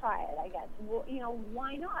not try it, I guess? Well,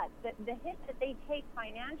 why not? The hit that they take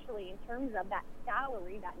financially in terms of that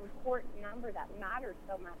salary, that important number that matters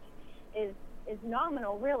so much, is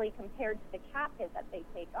nominal, really, compared to the cap hit that they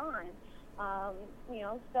take on.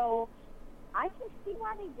 So I can see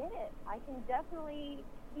why they did it. I can definitely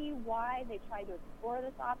see why they tried to explore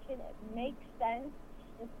this option. It makes sense.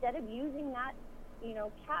 Instead of using that,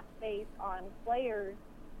 cap space on players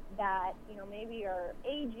that, maybe are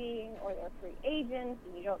aging or they're free agents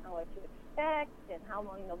and you don't know what to expect and how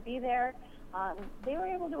long they'll be there, they were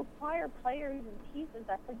able to acquire players and pieces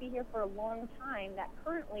that could be here for a long time that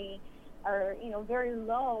currently are, very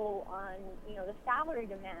low on, the salary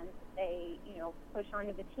demands that they, push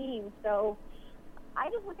onto the team. So I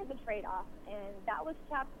just look at the trade-off, and that was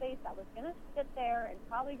cap space that was going to sit there and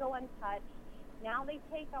probably go untouched. Now they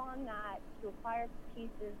take on that to acquire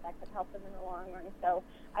pieces that could help them in the long run. So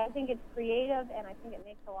I think it's creative, and I think it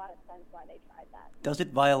makes a lot of sense why they tried that. Does it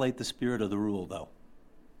violate the spirit of the rule, though?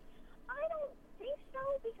 I don't think so,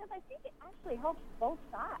 because I think it actually helps both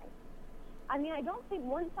sides. I mean, I don't think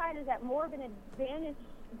one side is at more of an advantage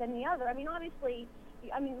than the other. I mean, obviously,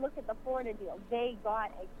 look at the Florida deal. They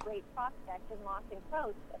got a great prospect in Lawson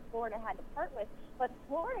Crouse that Florida had to part with, but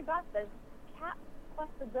Florida got the cap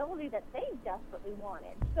flexibility that they desperately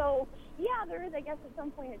wanted. So, yeah, there is, I guess, at some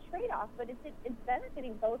point a trade-off, but it's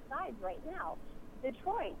benefiting both sides right now.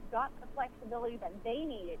 Detroit got the flexibility that they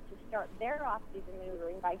needed to start their off-season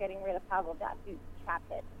maneuvering by getting rid of Pavel Datsyuk's cap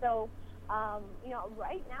hit. So,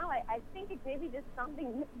 right now, I think it's maybe just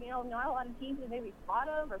something, not a lot of teams have maybe thought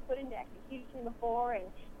of or put into execution before, and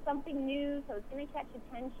something new, so it's going to catch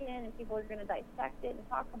attention, and people are going to dissect it and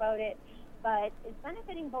talk about it. But it's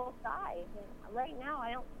benefiting both sides. And right now,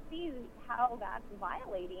 I don't see how that's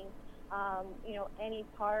violating, any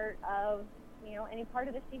part of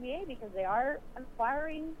the CBA, because they are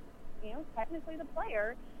acquiring, technically the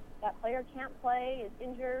player. That player can't play, is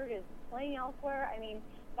injured, is playing elsewhere. I mean,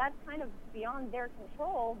 that's kind of beyond their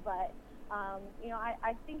control, but,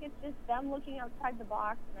 I think it's just them looking outside the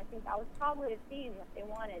box, and I think that was probably a theme that they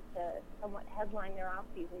wanted to somewhat headline their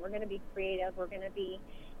offseason. We're going to be creative, we're going to be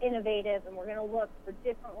innovative, and we're going to look for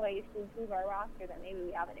different ways to improve our roster that maybe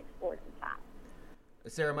we haven't explored in the past.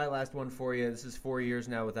 Sarah, my last one for you. This is 4 years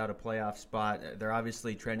now without a playoff spot. They're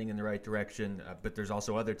obviously trending in the right direction, but there's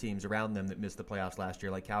also other teams around them that missed the playoffs last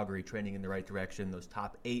year, like Calgary, trending in the right direction. Those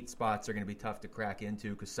top 8 spots are going to be tough to crack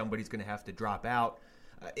into because somebody's going to have to drop out.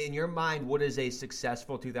 In your mind, what is a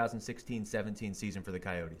successful 2016-17 season for the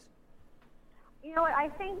Coyotes? You know what? I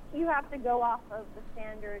think you have to go off of the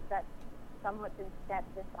standards that somewhat been set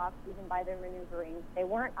this offseason by their maneuvering. They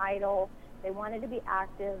weren't idle. They wanted to be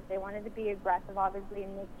active. They wanted to be aggressive, obviously,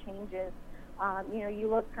 and make changes. You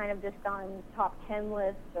look kind of just on top 10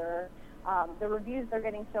 lists or the reviews they're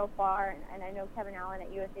getting so far, and I know Kevin Allen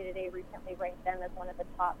at USA Today recently ranked them as one of the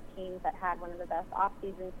top teams that had one of the best off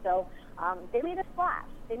seasons. So they made a splash.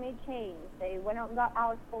 They made change. They went out and got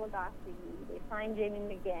Alex Goligoski. They signed Jaime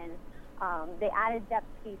McGinn. They added depth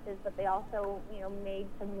pieces, but they also, made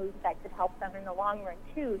some moves that could help them in the long run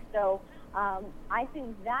too. So I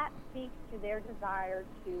think that speaks to their desire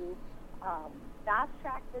to fast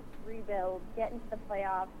track this rebuild, get into the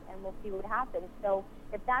playoffs, and we'll see what happens. So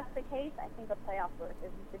if that's the case, I think a playoff berth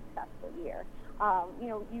is a successful year.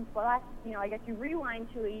 I guess you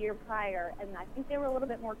rewind to a year prior, and I think they were a little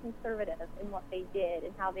bit more conservative in what they did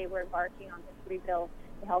and how they were embarking on this rebuild.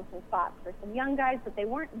 They held some spots for some young guys, but they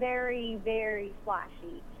weren't very, very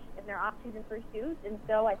flashy in their off-season pursuits. And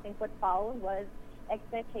so I think what followed was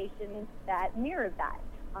expectations that mirrored that.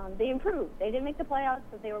 They improved. They didn't make the playoffs,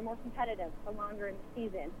 but they were more competitive for longer in the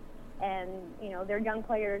season. And, their young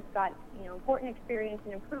players got, important experience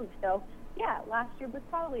and improved. So, yeah, last year was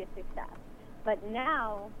probably a success. But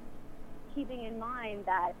now, keeping in mind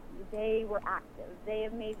that they were active, they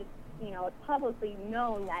have made it, publicly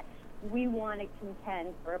known that we want to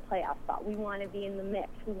contend for a playoff spot. We want to be in the mix.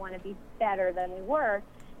 We want to be better than we were.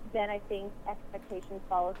 Then I think expectations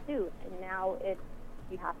follow suit. And now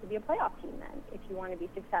you have to be a playoff team then if you want to be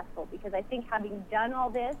successful. Because I think having done all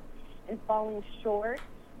this and falling short,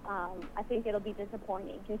 I think it'll be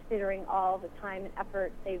disappointing considering all the time and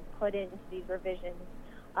effort they've put into these revisions.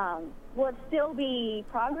 Will it still be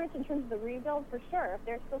progress in terms of the rebuild? For sure. If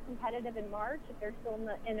they're still competitive in March, if they're still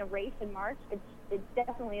in a race in March, it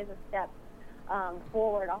definitely is a step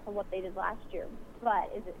forward off of what they did last year.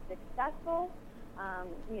 But is it successful?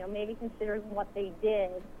 Maybe considering what they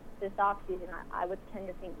did this offseason, I would tend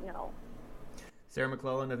to think no. Sarah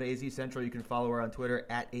McLellan of AZ Central. You can follow her on Twitter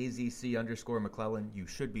at AZC_McLellan. You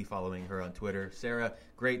should be following her on Twitter. Sarah,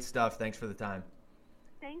 great stuff. Thanks for the time.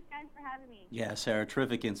 Thanks, guys, for having me. Yeah, Sarah,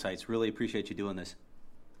 terrific insights. Really appreciate you doing this.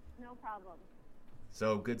 No problem.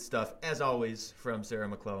 So good stuff, as always, from Sarah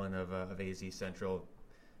McLellan of AZ Central.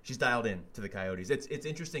 She's dialed in to the Coyotes. It's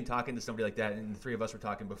interesting talking to somebody like that, and the three of us were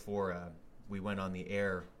talking before we went on the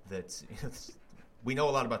air that we know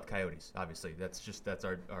a lot about the Coyotes, obviously. That's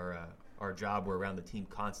our job. We're around the team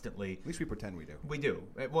constantly. At least we pretend we do. We do.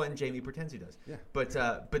 Well, and Jaime pretends he does. Yeah.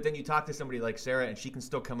 But then you talk to somebody like Sarah, and she can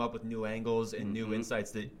still come up with new angles and new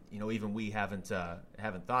insights that even we haven't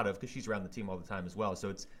thought of because she's around the team all the time as well.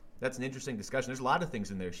 So that's an interesting discussion. There's a lot of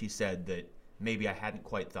things in there she said that maybe I hadn't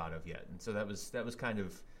quite thought of yet, and so that was kind of,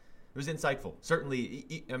 it was insightful.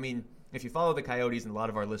 Certainly, I mean, if you follow the Coyotes, and a lot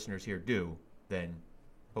of our listeners here do, then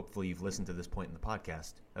hopefully you've listened to this point in the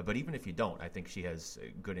podcast. But even if you don't, I think she has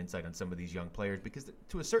good insight on some of these young players because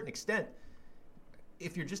to a certain extent,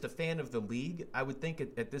 if you're just a fan of the league, I would think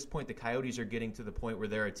at this point the Coyotes are getting to the point where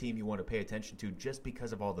they're a team you want to pay attention to just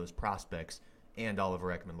because of all those prospects and Oliver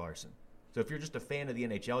Ekman-Larsson. So if you're just a fan of the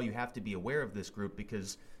NHL, you have to be aware of this group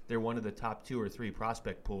because they're one of the top 2 or 3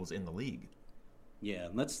 prospect pools in the league. Yeah,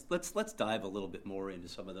 let's dive a little bit more into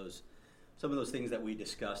some of those things that we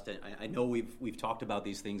discussed. I know we've talked about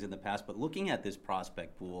these things in the past, but looking at this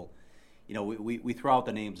prospect pool, you know, we throw out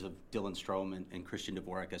the names of Dylan Strome and Christian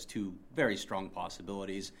Dvorak as 2 very strong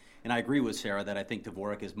possibilities. And I agree with Sarah that I think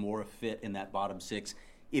Dvorak is more a fit in that bottom 6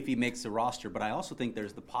 if he makes the roster. But I also think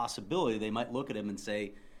there's the possibility they might look at him and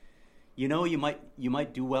say, you know, you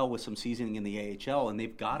might do well with some seasoning in the AHL, and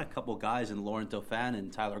they've got a couple guys in Laurent Dauphin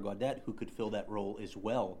and Tyler Gaudette who could fill that role as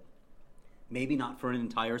well. Maybe not for an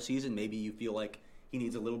entire season. Maybe you feel like he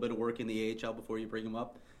needs a little bit of work in the AHL before you bring him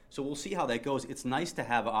up. So we'll see how that goes. It's nice to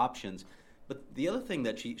have options. But the other thing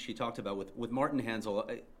that she talked about with Martin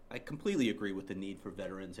Hanzal, I completely agree with the need for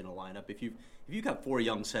veterans in a lineup. If you've got 4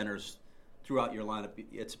 young centers throughout your lineup,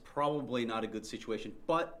 it's probably not a good situation.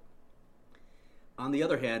 But on the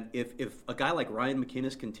other hand, if a guy like Ryan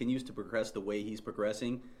McInnes continues to progress the way he's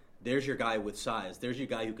progressing, there's your guy with size. There's your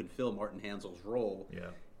guy who can fill Martin Hanzal's role. Yeah.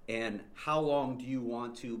 And how long do you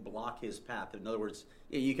want to block his path? In other words,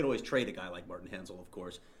 you can always trade a guy like Martin Hanzal, of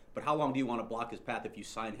course, but how long do you want to block his path if you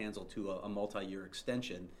sign Hanzal to a multi-year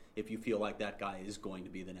extension if you feel like that guy is going to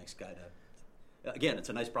be the next guy to... Again, it's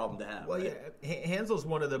a nice problem to have. Well, right? Yeah, Hansel's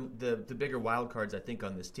one of the bigger wild cards, I think,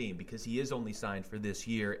 on this team because he is only signed for this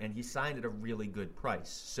year, and he signed at a really good price.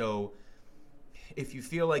 So if you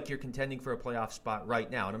feel like you're contending for a playoff spot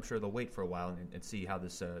right now, and I'm sure they'll wait for a while and see how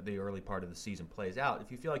this the early part of the season plays out,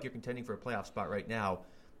 if you feel like you're contending for a playoff spot right now,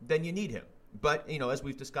 then you need him. But, you know, as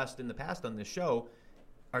we've discussed in the past on this show,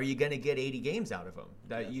 are you going to get 80 games out of him?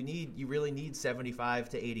 You really need 75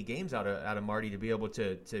 to 80 games out of Marty to be able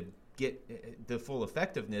to get the full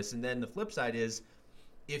effectiveness. And then the flip side is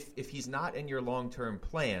if he's not in your long-term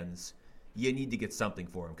plans, you need to get something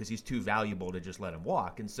for him because he's too valuable to just let him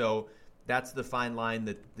walk. And so that's the fine line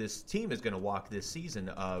that this team is going to walk this season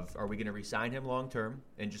of, are we going to re-sign him long-term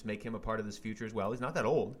and just make him a part of this future as well? He's not that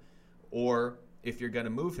old. Or if you're going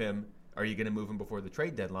to move him, are you going to move him before the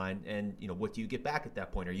trade deadline? And, you know, what do you get back at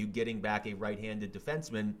that point? Are you getting back a right-handed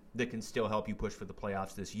defenseman that can still help you push for the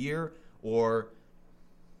playoffs this year? Or,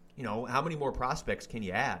 you know, how many more prospects can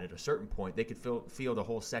you add at a certain point? They could field a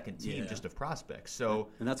whole second team just of prospects. So,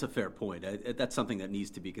 and that's a fair point. That's something that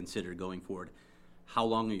needs to be considered going forward. How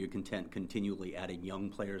long are you content continually adding young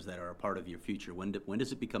players that are a part of your future? When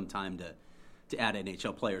does it become time to add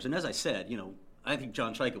NHL players? And as I said, you know, I think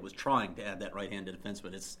John Chaika was trying to add that right-handed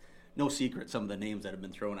defenseman. It's no secret some of the names that have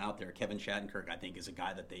been thrown out there. Kevin Shattenkirk, I think, is a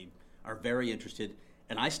guy that they are very interested.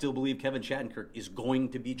 And I still believe Kevin Shattenkirk is going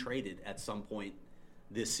to be traded at some point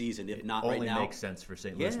this season, if not right now. It only makes sense for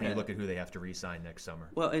St. Louis when you look at who they have to re-sign next summer.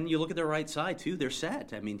 Well, and you look at their right side too; they're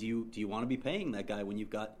set. I mean, do you want to be paying that guy when you've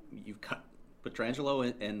got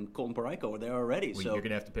Pietrangelo and Colton Parayko are there already? Well, so you're going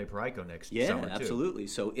to have to pay Parayko next Yeah, summer too. Absolutely.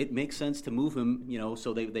 So it makes sense to move him. You know,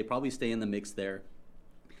 so they probably stay in the mix there.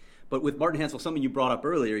 But with Martin Hanzal, something you brought up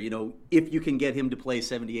earlier, you know, if you can get him to play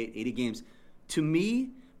 78, 80 games, to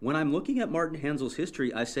me, when I'm looking at Martin Hanzal's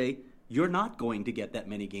history, I say, you're not going to get that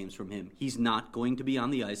many games from him. He's not going to be on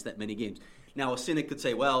the ice that many games. Now, a cynic could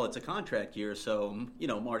say, well, it's a contract year, so, you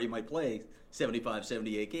know, Marty might play 75,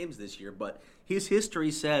 78 games this year. But his history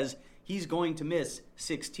says he's going to miss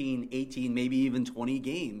 16, 18, maybe even 20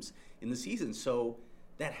 games in the season. So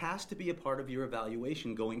that has to be a part of your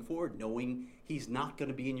evaluation going forward, knowing he's not going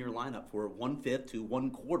to be in your lineup for 1/5 to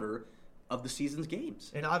 1/4 of the season's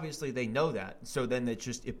games. And obviously they know that. So then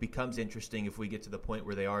it becomes interesting if we get to the point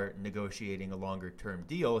where they are negotiating a longer-term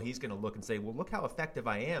deal. He's going to look and say, well, look how effective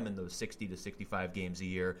I am in those 60 to 65 games a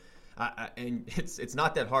year. And it's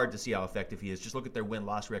not that hard to see how effective he is. Just look at their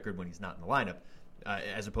win-loss record when he's not in the lineup,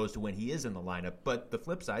 as opposed to when he is in the lineup. But the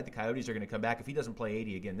flip side, the Coyotes are going to come back if he doesn't play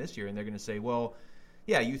 80 again this year, and they're going to say, well,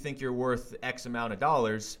 yeah, you think you're worth X amount of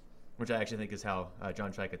dollars, which I actually think is how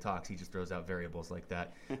John Chaika talks. He just throws out variables like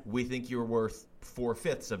that. We think you're worth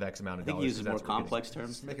 4/5 of X amount of dollars. I think he uses more complex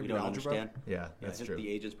terms we don't understand. Yeah, that's true. The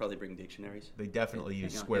agents probably bring dictionaries. They definitely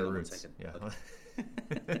use square roots. Yeah.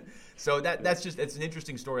 Okay. So it's an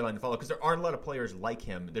interesting storyline to follow because there aren't a lot of players like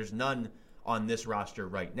him. There's none on this roster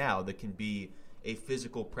right now that can be a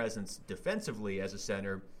physical presence defensively as a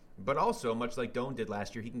center But also, much like Doan did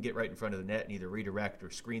last year, he can get right in front of the net and either redirect or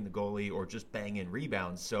screen the goalie or just bang in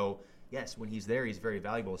rebounds. So, yes, when he's there, he's very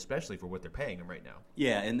valuable, especially for what they're paying him right now.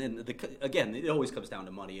 Yeah, and then, again, it always comes down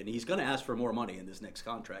to money, and he's going to ask for more money in this next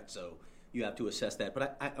contract, so you have to assess that.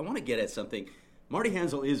 But I want to get at something. Marty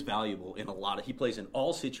Hanzal is valuable in a lot of – he plays in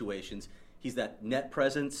all situations. He's that net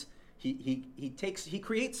presence. He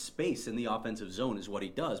creates space in the offensive zone is what he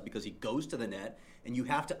does because he goes to the net, and you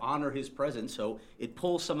have to honor his presence. So it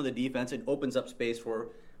pulls some of the defense and opens up space for,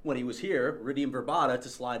 when he was here, Radim Vrbata to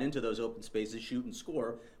slide into those open spaces, shoot and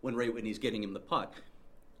score when Ray Whitney's getting him the puck.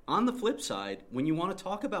 On the flip side, when you want to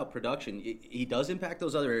talk about production, he does impact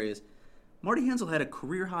those other areas. Marty Hanzal had a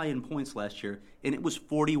career high in points last year, and it was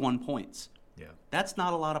 41 points. Yeah, that's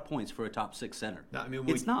not a lot of points for a top six center. No, I mean,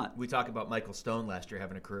 it's not. We talk about Michael Stone last year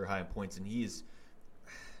having a career high in points, and he's,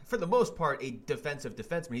 for the most part, a defensive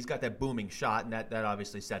defenseman. He's got that booming shot, and that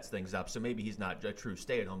obviously sets things up. So maybe he's not a true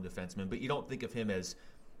stay-at-home defenseman, but you don't think of him as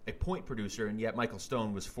a point producer, and yet Michael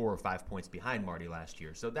Stone was 4 or 5 points behind Marty last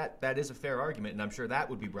year. So that is a fair argument, and I'm sure that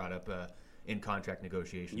would be brought up in contract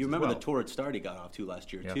negotiations. You remember the torrid start he got off to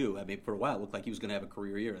last year, too. I mean, for a while, it looked like he was going to have a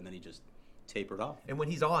career year, and then he just tapered off. And when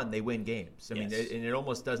he's on, they win games. I mean, and it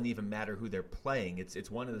almost doesn't even matter who they're playing.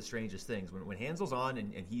 It's one of the strangest things. When Hansel's on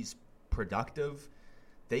and he's productive,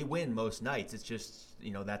 they win most nights. It's just,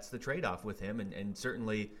 that's the trade-off with him. And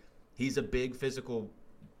certainly he's a big physical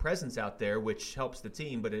presence out there, which helps the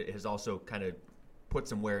team, but it has also kind of put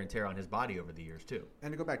some wear and tear on his body over the years, too.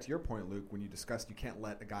 And to go back to your point, Luke, when you discussed you can't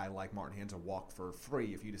let a guy like Martin Hanzal walk for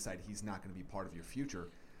free if you decide he's not going to be part of your future.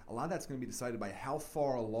 A lot of that's going to be decided by how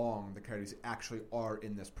far along the Coyotes actually are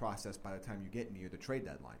in this process by the time you get near the trade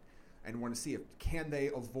deadline. And want to see can they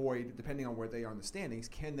avoid, depending on where they are in the standings,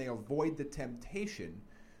 can they avoid the temptation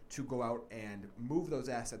to go out and move those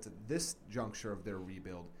assets at this juncture of their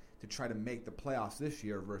rebuild to try to make the playoffs this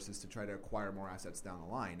year versus to try to acquire more assets down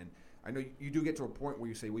the line. And I know you do get to a point where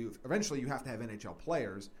you say, eventually you have to have NHL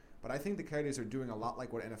players, but I think the Coyotes are doing a lot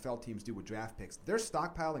like what NFL teams do with draft picks. They're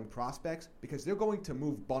stockpiling prospects because they're going to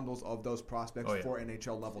move bundles of those prospects for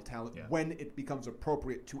NHL-level talent when it becomes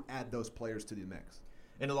appropriate to add those players to the mix.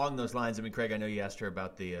 And along those lines, I mean, Craig, I know you asked her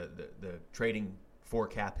about the trading for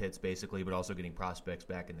cap hits, basically, but also getting prospects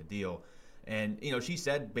back in the deal. And, she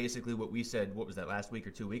said basically what we said, what was that, last week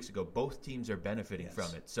or 2 weeks ago? Both teams are benefiting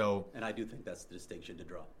from it. So, and I do think that's the distinction to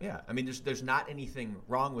draw. Yeah. I mean, there's not anything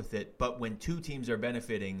wrong with it, but when two teams are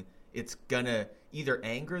benefiting, it's going to either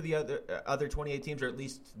anger the other 28 teams, or at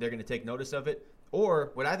least they're going to take notice of it,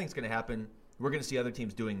 or what I think is going to happen, we're going to see other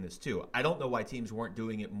teams doing this too. I don't know why teams weren't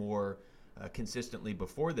doing it more consistently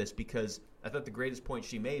before this, because I thought the greatest point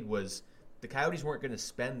she made was the Coyotes weren't going to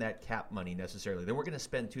spend that cap money necessarily. They weren't going to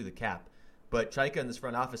spend to the cap. But Chaika and this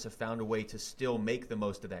front office have found a way to still make the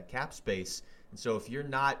most of that cap space. And so if you're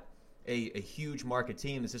not a huge market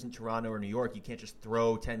team, this isn't Toronto or New York, you can't just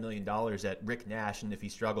throw $10 million at Rick Nash, and if he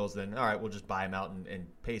struggles, then all right, we'll just buy him out and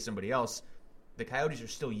pay somebody else. The Coyotes are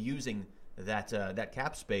still using that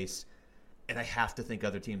cap space, and I have to think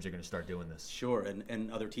other teams are going to start doing this. Sure,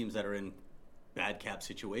 and other teams that are in bad cap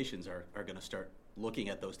situations are going to start looking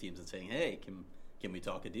at those teams and saying, hey, can we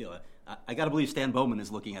talk a deal? I got to believe Stan Bowman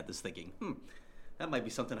is looking at this thinking, that might be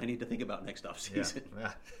something I need to think about next offseason.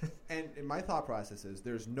 Yeah. And my thought process is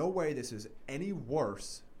there's no way this is any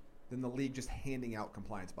worse than the league just handing out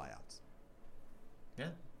compliance buyouts. Yeah,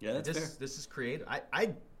 that's fair. This is creative. I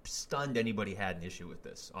stunned anybody had an issue with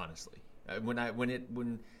this, honestly.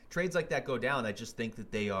 When trades like that go down, I just think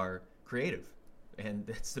that they are creative, and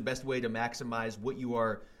that's the best way to maximize what you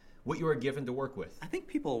are given to work with. I think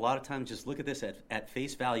people a lot of times just look at this at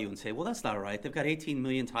face value and say, well, that's not right. They've got $18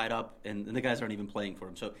 million tied up, and the guys aren't even playing for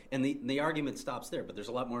them. So, and the argument stops there, but there's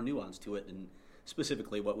a lot more nuance to it, and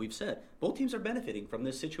specifically what we've said. Both teams are benefiting from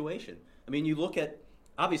this situation. I mean, you look at,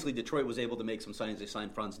 obviously Detroit was able to make some signings. They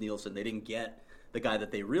signed Franz Nielsen. They didn't get the guy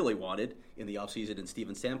that they really wanted in the offseason in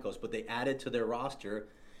Steven Stamkos, but they added to their roster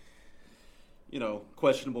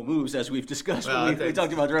questionable moves, as we've discussed. Well, we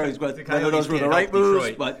talked about Drones, but none of those were the right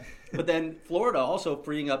moves. But then Florida also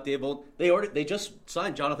freeing up they just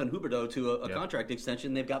signed Jonathan Huberdeau to a contract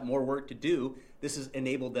extension. They've got more work to do. This has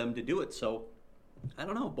enabled them to do it. So I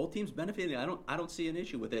don't know. Both teams benefiting. I don't see an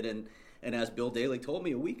issue with it. And as Bill Daly told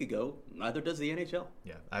me a week ago, neither does the NHL.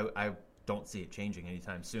 Yeah, I don't see it changing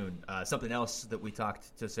anytime soon. Something else that we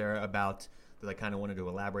talked to Sarah about that I kind of wanted to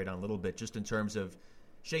elaborate on a little bit, just in terms of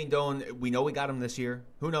Shane Doan. We know we got him this year.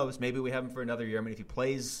 Who knows? Maybe we have him for another year. I mean, if he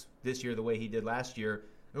plays this year the way he did last year,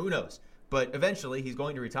 who knows? But eventually he's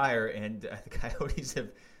going to retire, and the Coyotes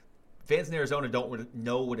fans in Arizona don't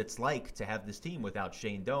know what it's like to have this team without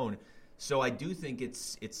Shane Doan. So I do think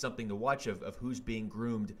it's something to watch of who's being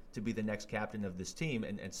groomed to be the next captain of this team.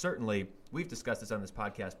 And certainly, we've discussed this on this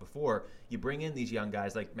podcast before. You bring in these young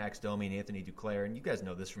guys like Max Domi and Anthony Duclair, and you guys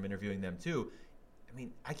know this from interviewing them too. I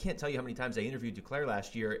mean, I can't tell you how many times I interviewed Duclair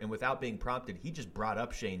last year, and without being prompted, he just brought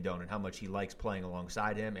up Shane Doan and how much he likes playing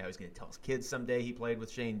alongside him. I was going to tell his kids someday he played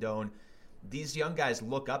with Shane Doan. These young guys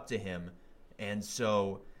look up to him, and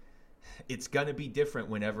so it's going to be different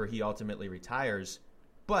whenever he ultimately retires.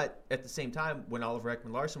 But at the same time, when Oliver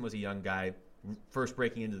Ekman-Larsson was a young guy, first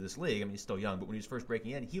breaking into this league, I mean, he's still young, but when he was first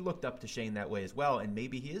breaking in, he looked up to Shane that way as well, and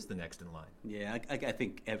maybe he is the next in line. Yeah, I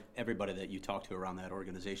think everybody that you talk to around that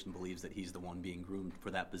organization believes that he's the one being groomed for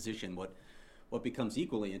that position. What becomes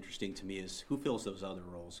equally interesting to me is who fills those other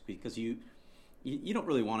roles, because you don't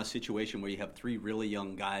really want a situation where you have three really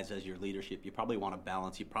young guys as your leadership. You probably want a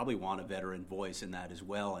balance. You probably want a veteran voice in that as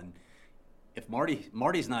well. And if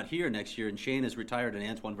Marty's not here next year and Shane is retired and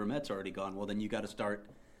Antoine Vermette's already gone, well, then you got to start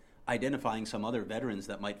identifying some other veterans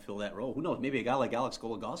that might fill that role. Who knows? Maybe a guy like Alex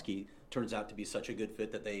Goligoski turns out to be such a good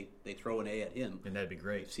fit that they throw an A at him. And that'd be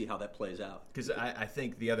great. See how that plays out. Because I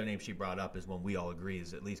think the other name she brought up is one we all agree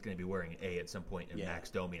is at least going to be wearing an A at some point in Max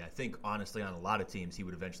Domi. And I think, honestly, on a lot of teams, he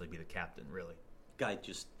would eventually be the captain, really.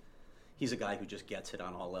 He's a guy who just gets it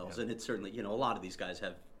on all levels. Yep. And it's certainly, a lot of these guys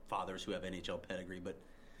have fathers who have NHL pedigree, but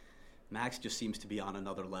Max just seems to be on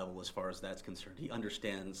another level as far as that's concerned. He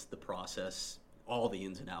understands the process, all the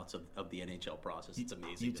ins and outs of the NHL process. It's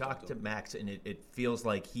amazing. You talk to Max, and it feels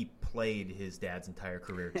like he played his dad's entire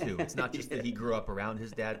career, too. It's not just that he grew up around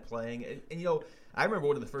his dad playing. And I remember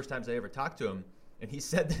one of the first times I ever talked to him, and he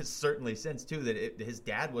said this certainly since, too, that his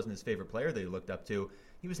dad wasn't his favorite player that he looked up to.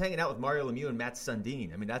 He was hanging out with Mario Lemieux and Matt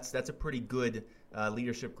Sundin. I mean, that's a pretty good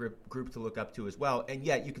leadership group to look up to as well. And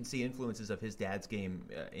yet you can see influences of his dad's game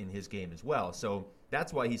in his game as well. So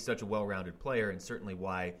that's why he's such a well-rounded player, and certainly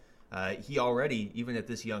why he already, even at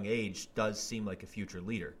this young age, does seem like a future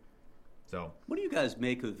leader. So, what do you guys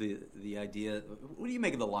make of the idea? What do you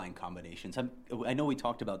make of the line combinations? I know we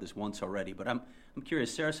talked about this once already, but I'm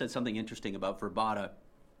curious. Sarah said something interesting about Vrbata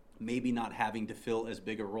maybe not having to fill as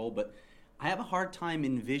big a role, but I have a hard time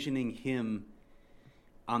envisioning him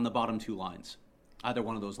on the bottom two lines, either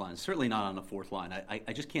one of those lines. Certainly not on the fourth line.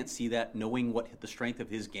 I just can't see that, knowing what the strength of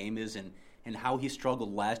his game is and how he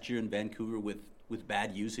struggled last year in Vancouver with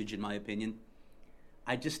bad usage, in my opinion.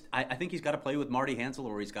 I think he's got to play with Marty Hansel,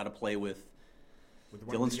 or he's got to play with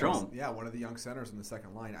Dylan Strome. One of the young centers in the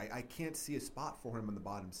second line. I can't see a spot for him in the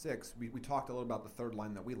bottom six. We talked a little about the third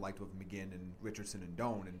line that we liked with McGinn and Richardson and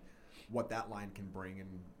Doan, and what that line can bring,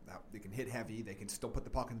 and they can hit heavy. They can still put the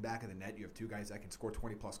puck in the back of the net. You have two guys that can score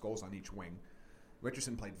 20-plus goals on each wing.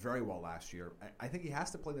 Richardson played very well last year. I think he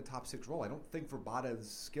has to play the top six role. I don't think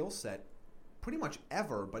Vrbata's skill set, pretty much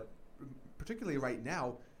ever, but particularly right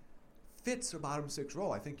now, fits a bottom six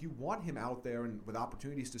role. I think you want him out there and with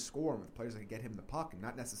opportunities to score and with players that can get him the puck, and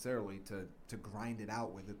not necessarily to grind it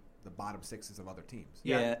out with the bottom sixes of other teams.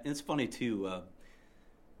 Yeah, and it's funny too.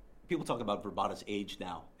 People talk about Vrbata's age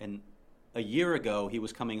now, and a year ago he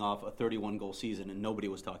was coming off a 31-goal season, and nobody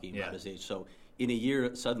was talking about his age. So in a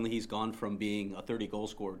year, suddenly he's gone from being a 30-goal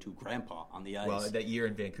scorer to grandpa on the ice. Well, that year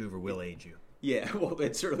in Vancouver will age you. Yeah, well,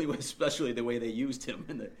 it certainly was, especially the way they used him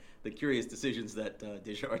and the curious decisions that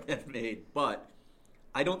Desjardins had made. But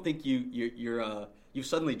I don't think you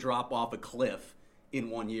suddenly drop off a cliff in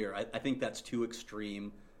 1 year. I think that's too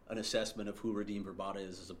extreme an assessment of who Radim Vrbata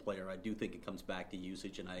is as a player. I do think it comes back to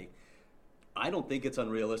usage, and I don't think it's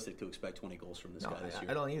unrealistic to expect 20 goals from this guy this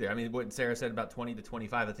year. I don't either. I mean, what Sarah said about 20 to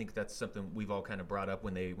 25, I think that's something we've all kind of brought up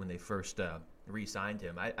when they first re-signed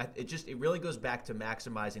him. It really goes back to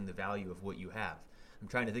maximizing the value of what you have. I'm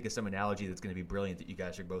trying to think of some analogy that's going to be brilliant that you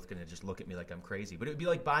guys are both going to just look at me like I'm crazy. But it would be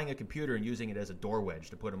like buying a computer and using it as a door wedge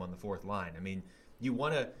to put him on the fourth line. I mean, you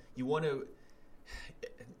want to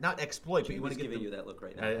not exploit, but you want to give you that look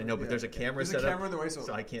right now. I know, but there's a camera set up. There's a camera in the way,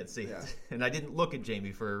 so I can't see it. And I didn't look at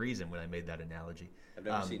Jaime for a reason when I made that analogy. I've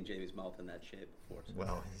never seen Jamie's mouth in that shape before. So.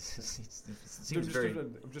 Well, seems very...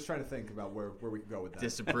 I'm just trying to think about where we can go with that.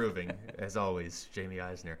 Disapproving, as always, Jaime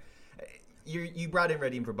Eisner. You brought in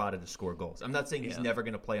Radim Vrbata to score goals. I'm not saying he's never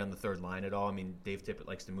going to play on the third line at all. I mean, Dave Tippett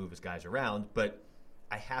likes to move his guys around, but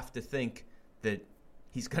I have to think that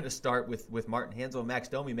he's going to start with Martin Hansel and Max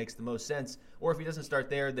Domi makes the most sense. Or if he doesn't start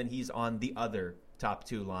there, then he's on the other top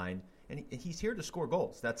two line, and he's here to score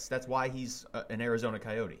goals. That's why he's an Arizona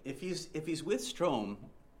Coyote. If he's with Strome,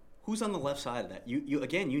 who's on the left side of that? You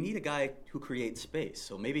again, you need a guy who creates space.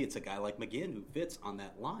 So maybe it's a guy like McGinn who fits on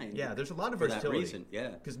that line. Yeah, there's a lot of for versatility. That reason. Yeah,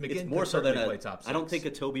 because McGinn it's more could so than play top six. I don't think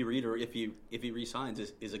a Toby Reeder, if he resigns,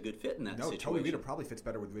 is a good fit in that situation. No, Toby Reeder probably fits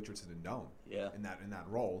better with Richardson and Doan. Yeah. in that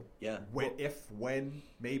role. Yeah, when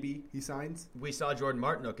maybe he signs. We saw Jordan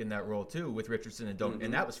Martinook in that role too with Richardson and Doan,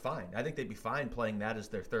 and that was fine. I think they'd be fine playing that as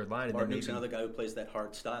their third line. Martinook's another guy who plays that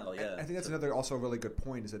hard style. Yeah, I think that's another also really good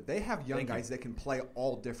point is that they have young guys that can play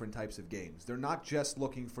all different types of games. They're not just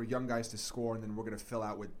looking for young guys to score and then we're going to fill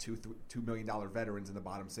out with $2 million veterans in the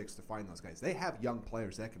bottom six to find those guys. They have young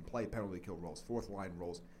players that can play penalty kill roles, fourth line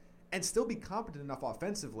roles, and still be competent enough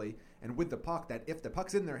offensively and with the puck that if the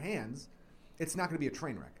puck's in their hands, it's not going to be a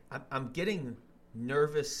train wreck. I'm getting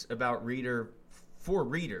nervous about Reeder for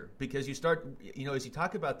Reeder because you start, as you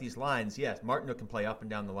talk about these lines, yes, Martinook can play up and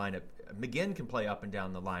down the lineup. McGinn can play up and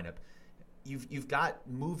down the lineup. You've got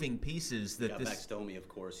moving pieces that Max Domi, of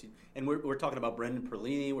course, and we're talking about Brendan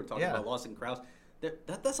Perlini. We're talking about Lawson Krause.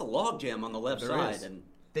 That's a logjam on the left side. Is. And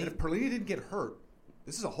if Perlini didn't get hurt,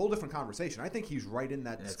 this is a whole different conversation. I think he's right in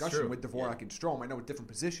that discussion with Dvorak and Strome. I know with different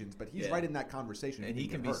positions, but he's right in that conversation. And he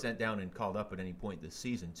can be sent down and called up at any point this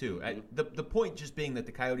season, too. The point just being that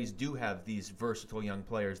the Coyotes do have these versatile young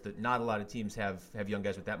players that not a lot of teams have young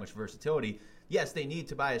guys with that much versatility. Yes, they need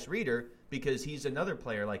Tobias Reeder because he's another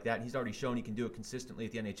player like that. He's already shown he can do it consistently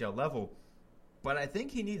at the NHL level. But I think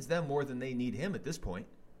he needs them more than they need him at this point.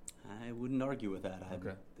 I wouldn't argue with that.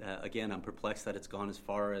 Okay. Again, I'm perplexed that it's gone as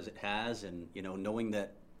far as it has, and knowing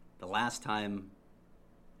that the last time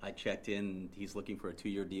I checked in, he's looking for a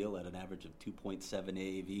 2-year deal at an average of 2.7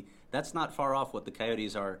 AAV. That's not far off what the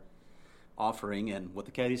Coyotes are offering, and what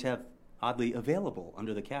the Coyotes have oddly available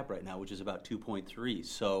under the cap right now, which is about 2.3.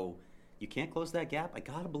 So you can't close that gap. I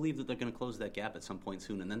gotta believe that they're going to close that gap at some point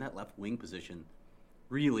soon, and then that left wing position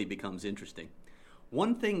really becomes interesting.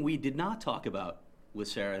 One thing we did not talk about with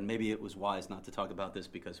Sarah, and maybe it was wise not to talk about this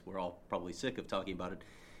because we're all probably sick of talking about it,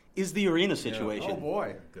 is the arena situation. Yeah. Oh,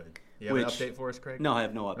 boy. Good. You have an update for us, Craig? No, I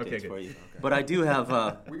have no updates for you. Okay. But I do have...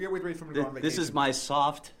 we get ready from on vacation. This is my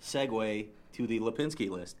soft segue to the Lapinski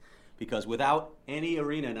list, because without any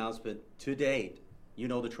arena announcement to date,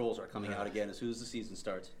 the Trolls are coming out again as soon as the season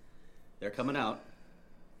starts. They're coming out.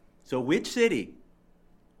 So which city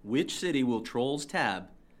will Trolls tab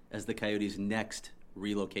as the Coyotes' next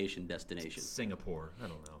relocation destination? Singapore. I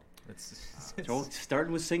don't know. It's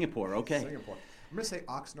starting with Singapore. Okay. Singapore. I'm going to say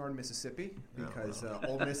Oxnard, Mississippi, because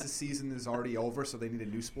Ole Miss's season is already over, so they need a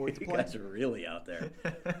new sport to play. You guys are really out there.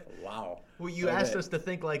 Wow. Well, you asked us to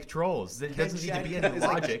think like Trolls. It doesn't need to be any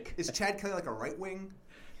logic. Is Chad Kelly like a right wing?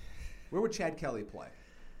 Where would Chad Kelly play?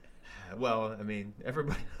 Well, I mean,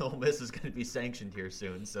 everybody at Ole Miss is going to be sanctioned here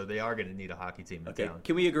soon, so they are going to need a hockey team in town.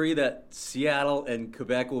 Can we agree that Seattle and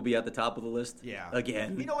Quebec will be at the top of the list? Yeah.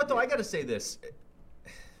 Again. You know what, though? I got to say this.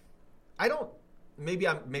 I don't... Maybe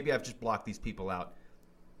I've just blocked these people out.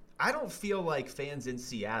 I don't feel like fans in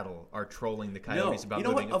Seattle are trolling the Coyotes about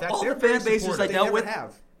moving. What? In fact, all the fan bases I dealt with,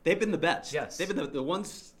 they've been the best. Yes. They've been the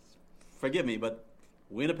ones, forgive me, but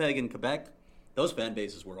Winnipeg and Quebec, those fan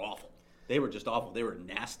bases were awful. They were just awful. They were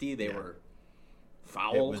nasty. They were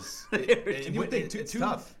foul. It's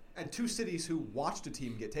tough. And two cities who watched a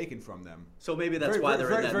team get taken from them. So maybe that's why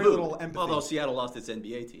they're in that very mood. Little empathy. Although Seattle lost its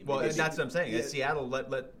NBA team. Well, that's what I'm saying. Yeah. Seattle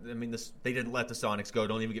they didn't let the Sonics go.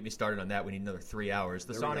 Don't even get me started on that. We need another 3 hours.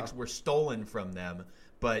 The Sonics were stolen from them,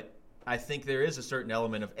 but I think there is a certain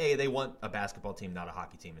element of, A, they want a basketball team, not a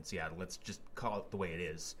hockey team in Seattle. Let's just call it the way it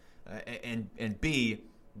is. And B,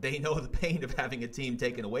 they know the pain of having a team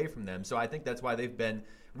taken away from them. So I think that's why they've been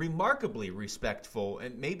remarkably respectful.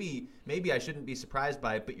 And maybe I shouldn't be surprised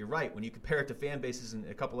by it, but you're right. When you compare it to fan bases in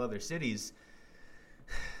a couple other cities,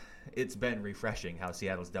 it's been refreshing how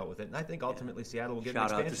Seattle's dealt with it. And I think ultimately Seattle will get an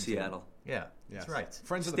expansion. Shout out to Seattle. Yeah, that's right.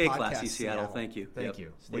 Friends of the podcast, classy, Seattle. Thank you. Thank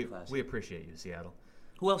you. We appreciate you, Seattle.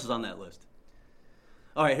 Who else is on that list?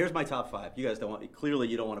 All right, here's my top 5. You guys don't want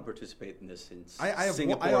to participate in this. I have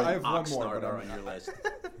Singapore and Oxnard are on your list.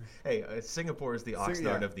 Hey, Singapore is the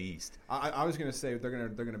Oxnard of the East. I was going to say they're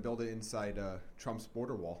going to build it inside Trump's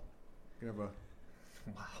border wall. You're going to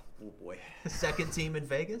have wow. Oh boy. Second team in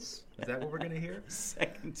Vegas? Is that what we're going to hear?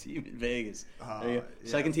 Second team in Vegas.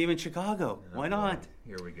 Second team in Chicago. Why not?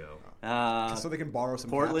 Here we go. So they can borrow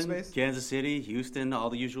some Portland, cap space? Kansas City, Houston,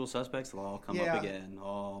 all the usual suspects. They'll all come up again.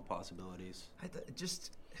 All possibilities. It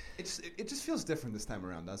just feels different this time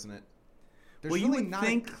around, doesn't it? Well, you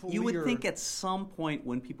would think at some point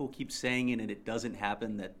when people keep saying it and it doesn't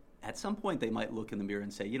happen, that at some point they might look in the mirror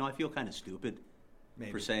and say, I feel kind of stupid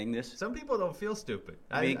for saying this. Some people don't feel stupid.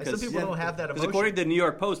 Some people don't have that emotion. Because according to the New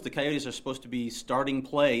York Post, the Coyotes are supposed to be starting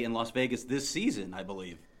play in Las Vegas this season, I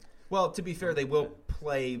believe. Well, to be fair, they will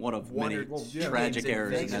play one of one many or two tragic games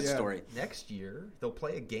errors in that Vegas. story. Next year, they'll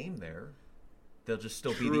play a game there. They'll just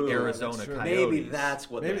still be True. the Arizona That's true. Coyotes. Maybe that's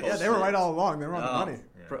what Maybe, the Post they were is. right all along. They were on the money.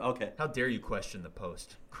 Yeah. Okay. How dare you question the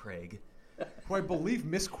Post, Craig? Who I believe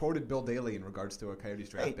misquoted Bill Daly in regards to a Coyotes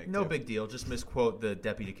draft Hey, pick. no too. big deal. Just misquote the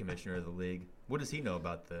deputy commissioner of the league. What does he know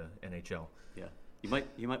about the NHL? Yeah. You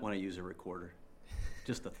might want to use a recorder.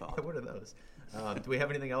 Just a thought. What are those? Do we have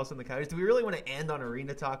anything else on the Coyotes? Do we really want to end on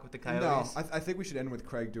arena talk with the No, Coyotes? I think we should end with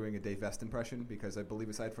Craig doing a Dave Vest impression because I believe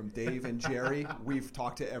aside from Dave and Jerry, we've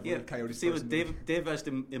talked to every Coyotes See, person. Dave Vest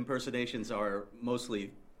impersonations are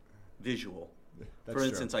mostly visual. That's For true.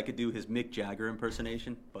 instance, I could do his Mick Jagger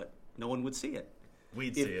impersonation, but no one would see it.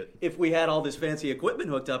 We'd see it. If we had all this fancy equipment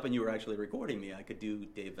hooked up and you were actually recording me, I could do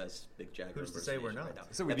Dave Vest's Mick Jagger Who's to say we're impersonation not? right now.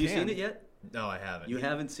 So we Have you can. seen it yet? No, I haven't. You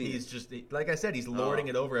haven't seen He's it. just like I said. He's lording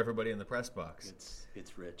it over everybody in the press box.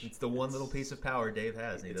 It's rich. It's the one little piece of power Dave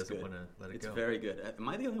has, and he It's doesn't good. want to let it It's go. very good. Am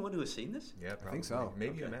I the only one who has seen this? Yeah, probably. think so.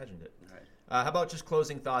 Maybe you Okay. imagined it. All right. How about just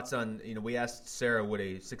closing thoughts on? We asked Sarah what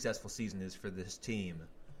a successful season is for this team.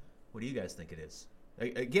 What do you guys think it is?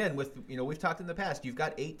 Again, we've talked in the past. You've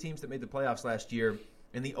got 8 teams that made the playoffs last year.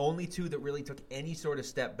 And the only 2 that really took any sort of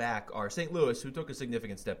step back are St. Louis, who took a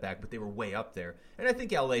significant step back, but they were way up there. And I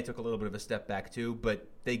think LA took a little bit of a step back too, but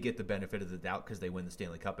they get the benefit of the doubt because they win the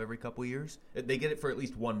Stanley Cup every couple of years. They get it for at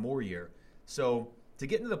least one more year. So to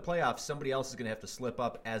get into the playoffs, somebody else is going to have to slip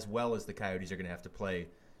up as well as the Coyotes are going to have to play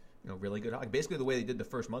really good hockey. Basically the way they did the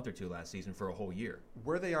first month or 2 last season for a whole year.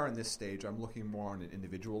 Where they are in this stage, I'm looking more on an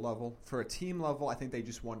individual level. For a team level, I think they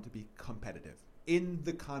just want to be competitive. In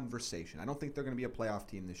the conversation. I don't think they're going to be a playoff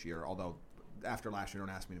team this year, although after last year,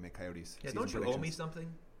 don't ask me to make Coyotes Yeah, season don't you owe predictions. me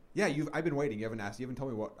something? Yeah, I've been waiting. You haven't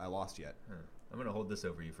told me what I lost yet. Huh. I'm going to hold this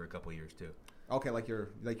over you for a couple of years too. Okay, like your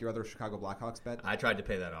other Chicago Blackhawks bet? I tried to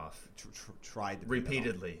pay that off. Tried to pay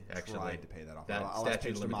repeatedly, that off. actually. Tried to pay that off. That I'll ask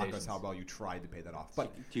statute Paige of DeMacos limitations. how well you tried to pay that off.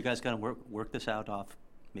 But Do you guys got to work this out off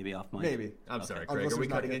mic? maybe. I'm Okay. sorry, Our Craig. Are we listeners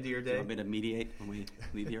not cutting get- into your Do you day? want me to mediate when we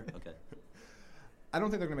leave here? Okay. I don't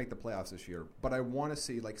think they're going to make the playoffs this year, but I want to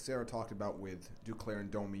see, like Sarah talked about with Duclair and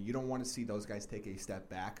Domi, you don't want to see those guys take a step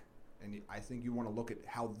back. And I think you want to look at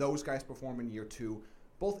how those guys perform in year 2,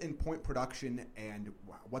 both in point production and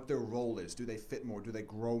what their role is. Do they fit more? Do they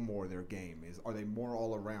grow more their game? Are they more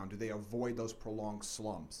all around? Do they avoid those prolonged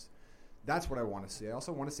slumps? That's what I want to see. I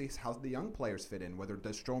also want to see how the young players fit in. Whether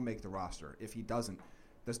does Strome make the roster? If he doesn't,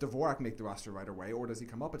 does Dvorak make the roster right away, or does he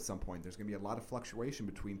come up at some point? There's going to be a lot of fluctuation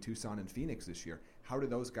between Tucson and Phoenix this year. How do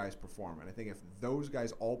those guys perform? And I think if those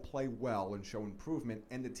guys all play well and show improvement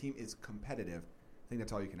and the team is competitive, I think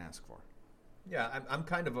that's all you can ask for. Yeah, I'm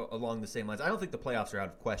kind of along the same lines. I don't think the playoffs are out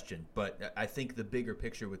of question, but I think the bigger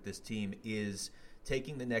picture with this team is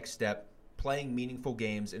taking the next step, playing meaningful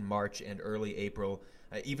games in March and early April.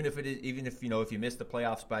 Even if you miss the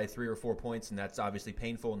playoffs by 3 or 4 points, and that's obviously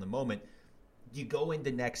painful in the moment, you go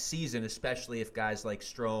into next season, especially if guys like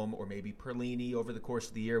Strome or maybe Perlini over the course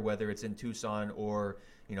of the year, whether it's in Tucson or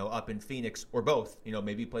up in Phoenix or both,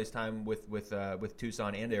 maybe he plays time with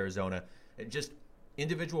Tucson and Arizona. Just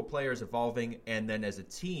individual players evolving, and then as a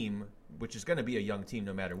team, which is going to be a young team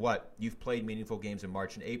no matter what, you've played meaningful games in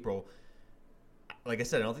March and April. Like I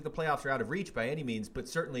said, I don't think the playoffs are out of reach by any means, but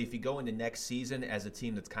certainly if you go into next season as a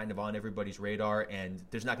team that's kind of on everybody's radar, and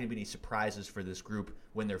there's not going to be any surprises for this group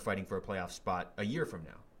when they're fighting for a playoff spot a year from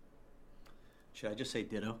now. Should I just say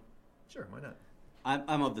ditto? Sure, why not?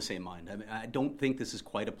 I'm of the same mind. I mean, I don't think this is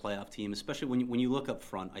quite a playoff team, especially when you look up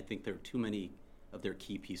front. I think there are too many of their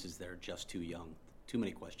key pieces that are just too young. Too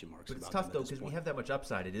many question marks. But it's about tough, them though, at this because we point. have that much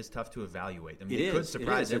upside. It is tough to evaluate. I mean, It could is.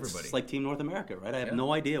 surprise It is. everybody. It's like Team North America, right? I have Yeah.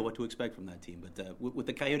 no idea what to expect from that team. But with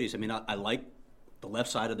the Coyotes, I mean, I like the left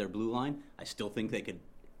side of their blue line. I still think they could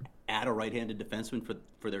add a right-handed defenseman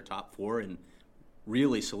for their top 4 and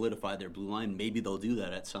really solidify their blue line. Maybe they'll do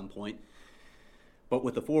that at some point. But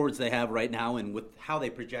with the forwards they have right now and with how they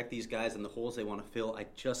project these guys and the holes they want to fill, I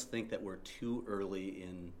just think that we're too early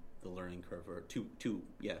in the learning curve, or too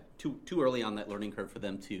early on that learning curve for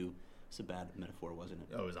them to. It's a bad metaphor, wasn't it?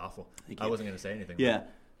 Oh, it was awful. Thank I you. wasn't going to say anything. Yeah.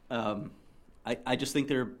 I just think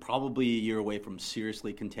they're probably a year away from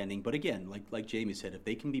seriously contending. But again, like Jaime said, if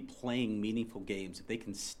they can be playing meaningful games, if they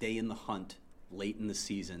can stay in the hunt late in the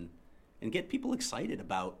season and get people excited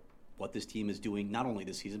about what this team is doing, not only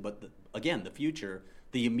this season, but the future,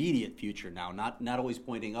 the immediate future now, not always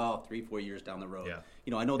pointing, 3-4 years down the road.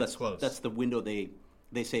 Yeah. I know It's close. that's the window they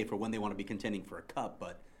say for when they want to be contending for a cup,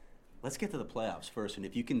 but let's get to the playoffs first. And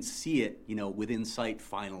if you can see it, within sight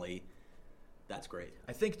finally, that's great.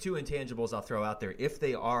 I think 2 intangibles I'll throw out there. If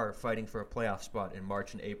they are fighting for a playoff spot in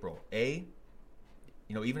March and April, A,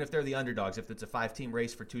 even if they're the underdogs, if it's a 5-team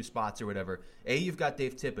race for 2 spots or whatever, you've got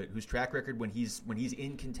Dave Tippett, whose track record when he's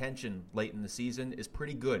in contention late in the season is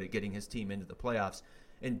pretty good at getting his team into the playoffs.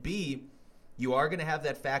 And B, you are going to have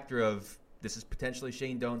that factor of this is potentially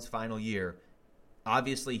Shane Doan's final year.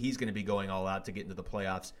 Obviously, he's going to be going all out to get into the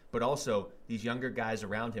playoffs, but also these younger guys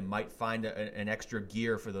around him might find an extra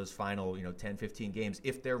gear for those final 10, 15 games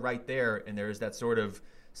if they're right there, and there is that sort of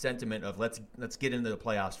sentiment of let's get into the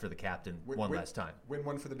playoffs for the captain last time. Win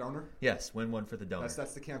one for the donor? Yes, win one for the donor.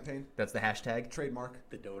 That's the campaign? That's the hashtag? Trademark.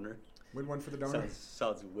 The donor. Win one for the donor?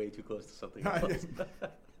 Sounds way too close to something else.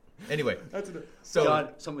 Anyway.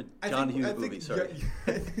 John Hughes movie, sorry.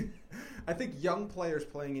 I think young players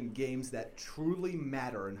playing in games that truly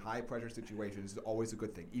matter in high-pressure situations is always a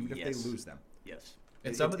good thing, even if they lose them. Yes.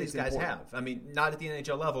 And some of these guys have. I mean, not at the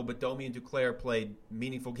NHL level, but Domi and Duclair played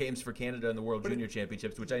meaningful games for Canada in the World Junior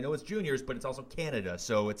Championships, which I know it's juniors, but it's also Canada.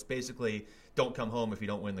 So it's basically don't come home if you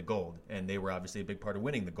don't win the gold. And they were obviously a big part of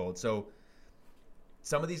winning the gold. So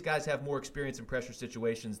some of these guys have more experience in pressure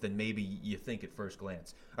situations than maybe you think at first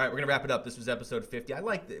glance. All right, we're going to wrap it up. This was episode 50. I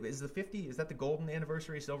like is the 50? Is that the golden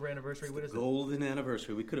anniversary, silver anniversary? What is it? Golden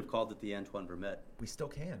anniversary. We could have called it the Antoine Vermette. We still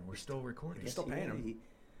can. We're still recording. You're still paying him.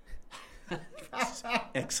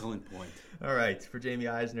 Excellent point. All right. For Jaime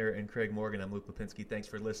Eisner and Craig Morgan, I'm Luke Lapinski. Thanks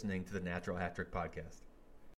for listening to the Natural Hat Trick Podcast.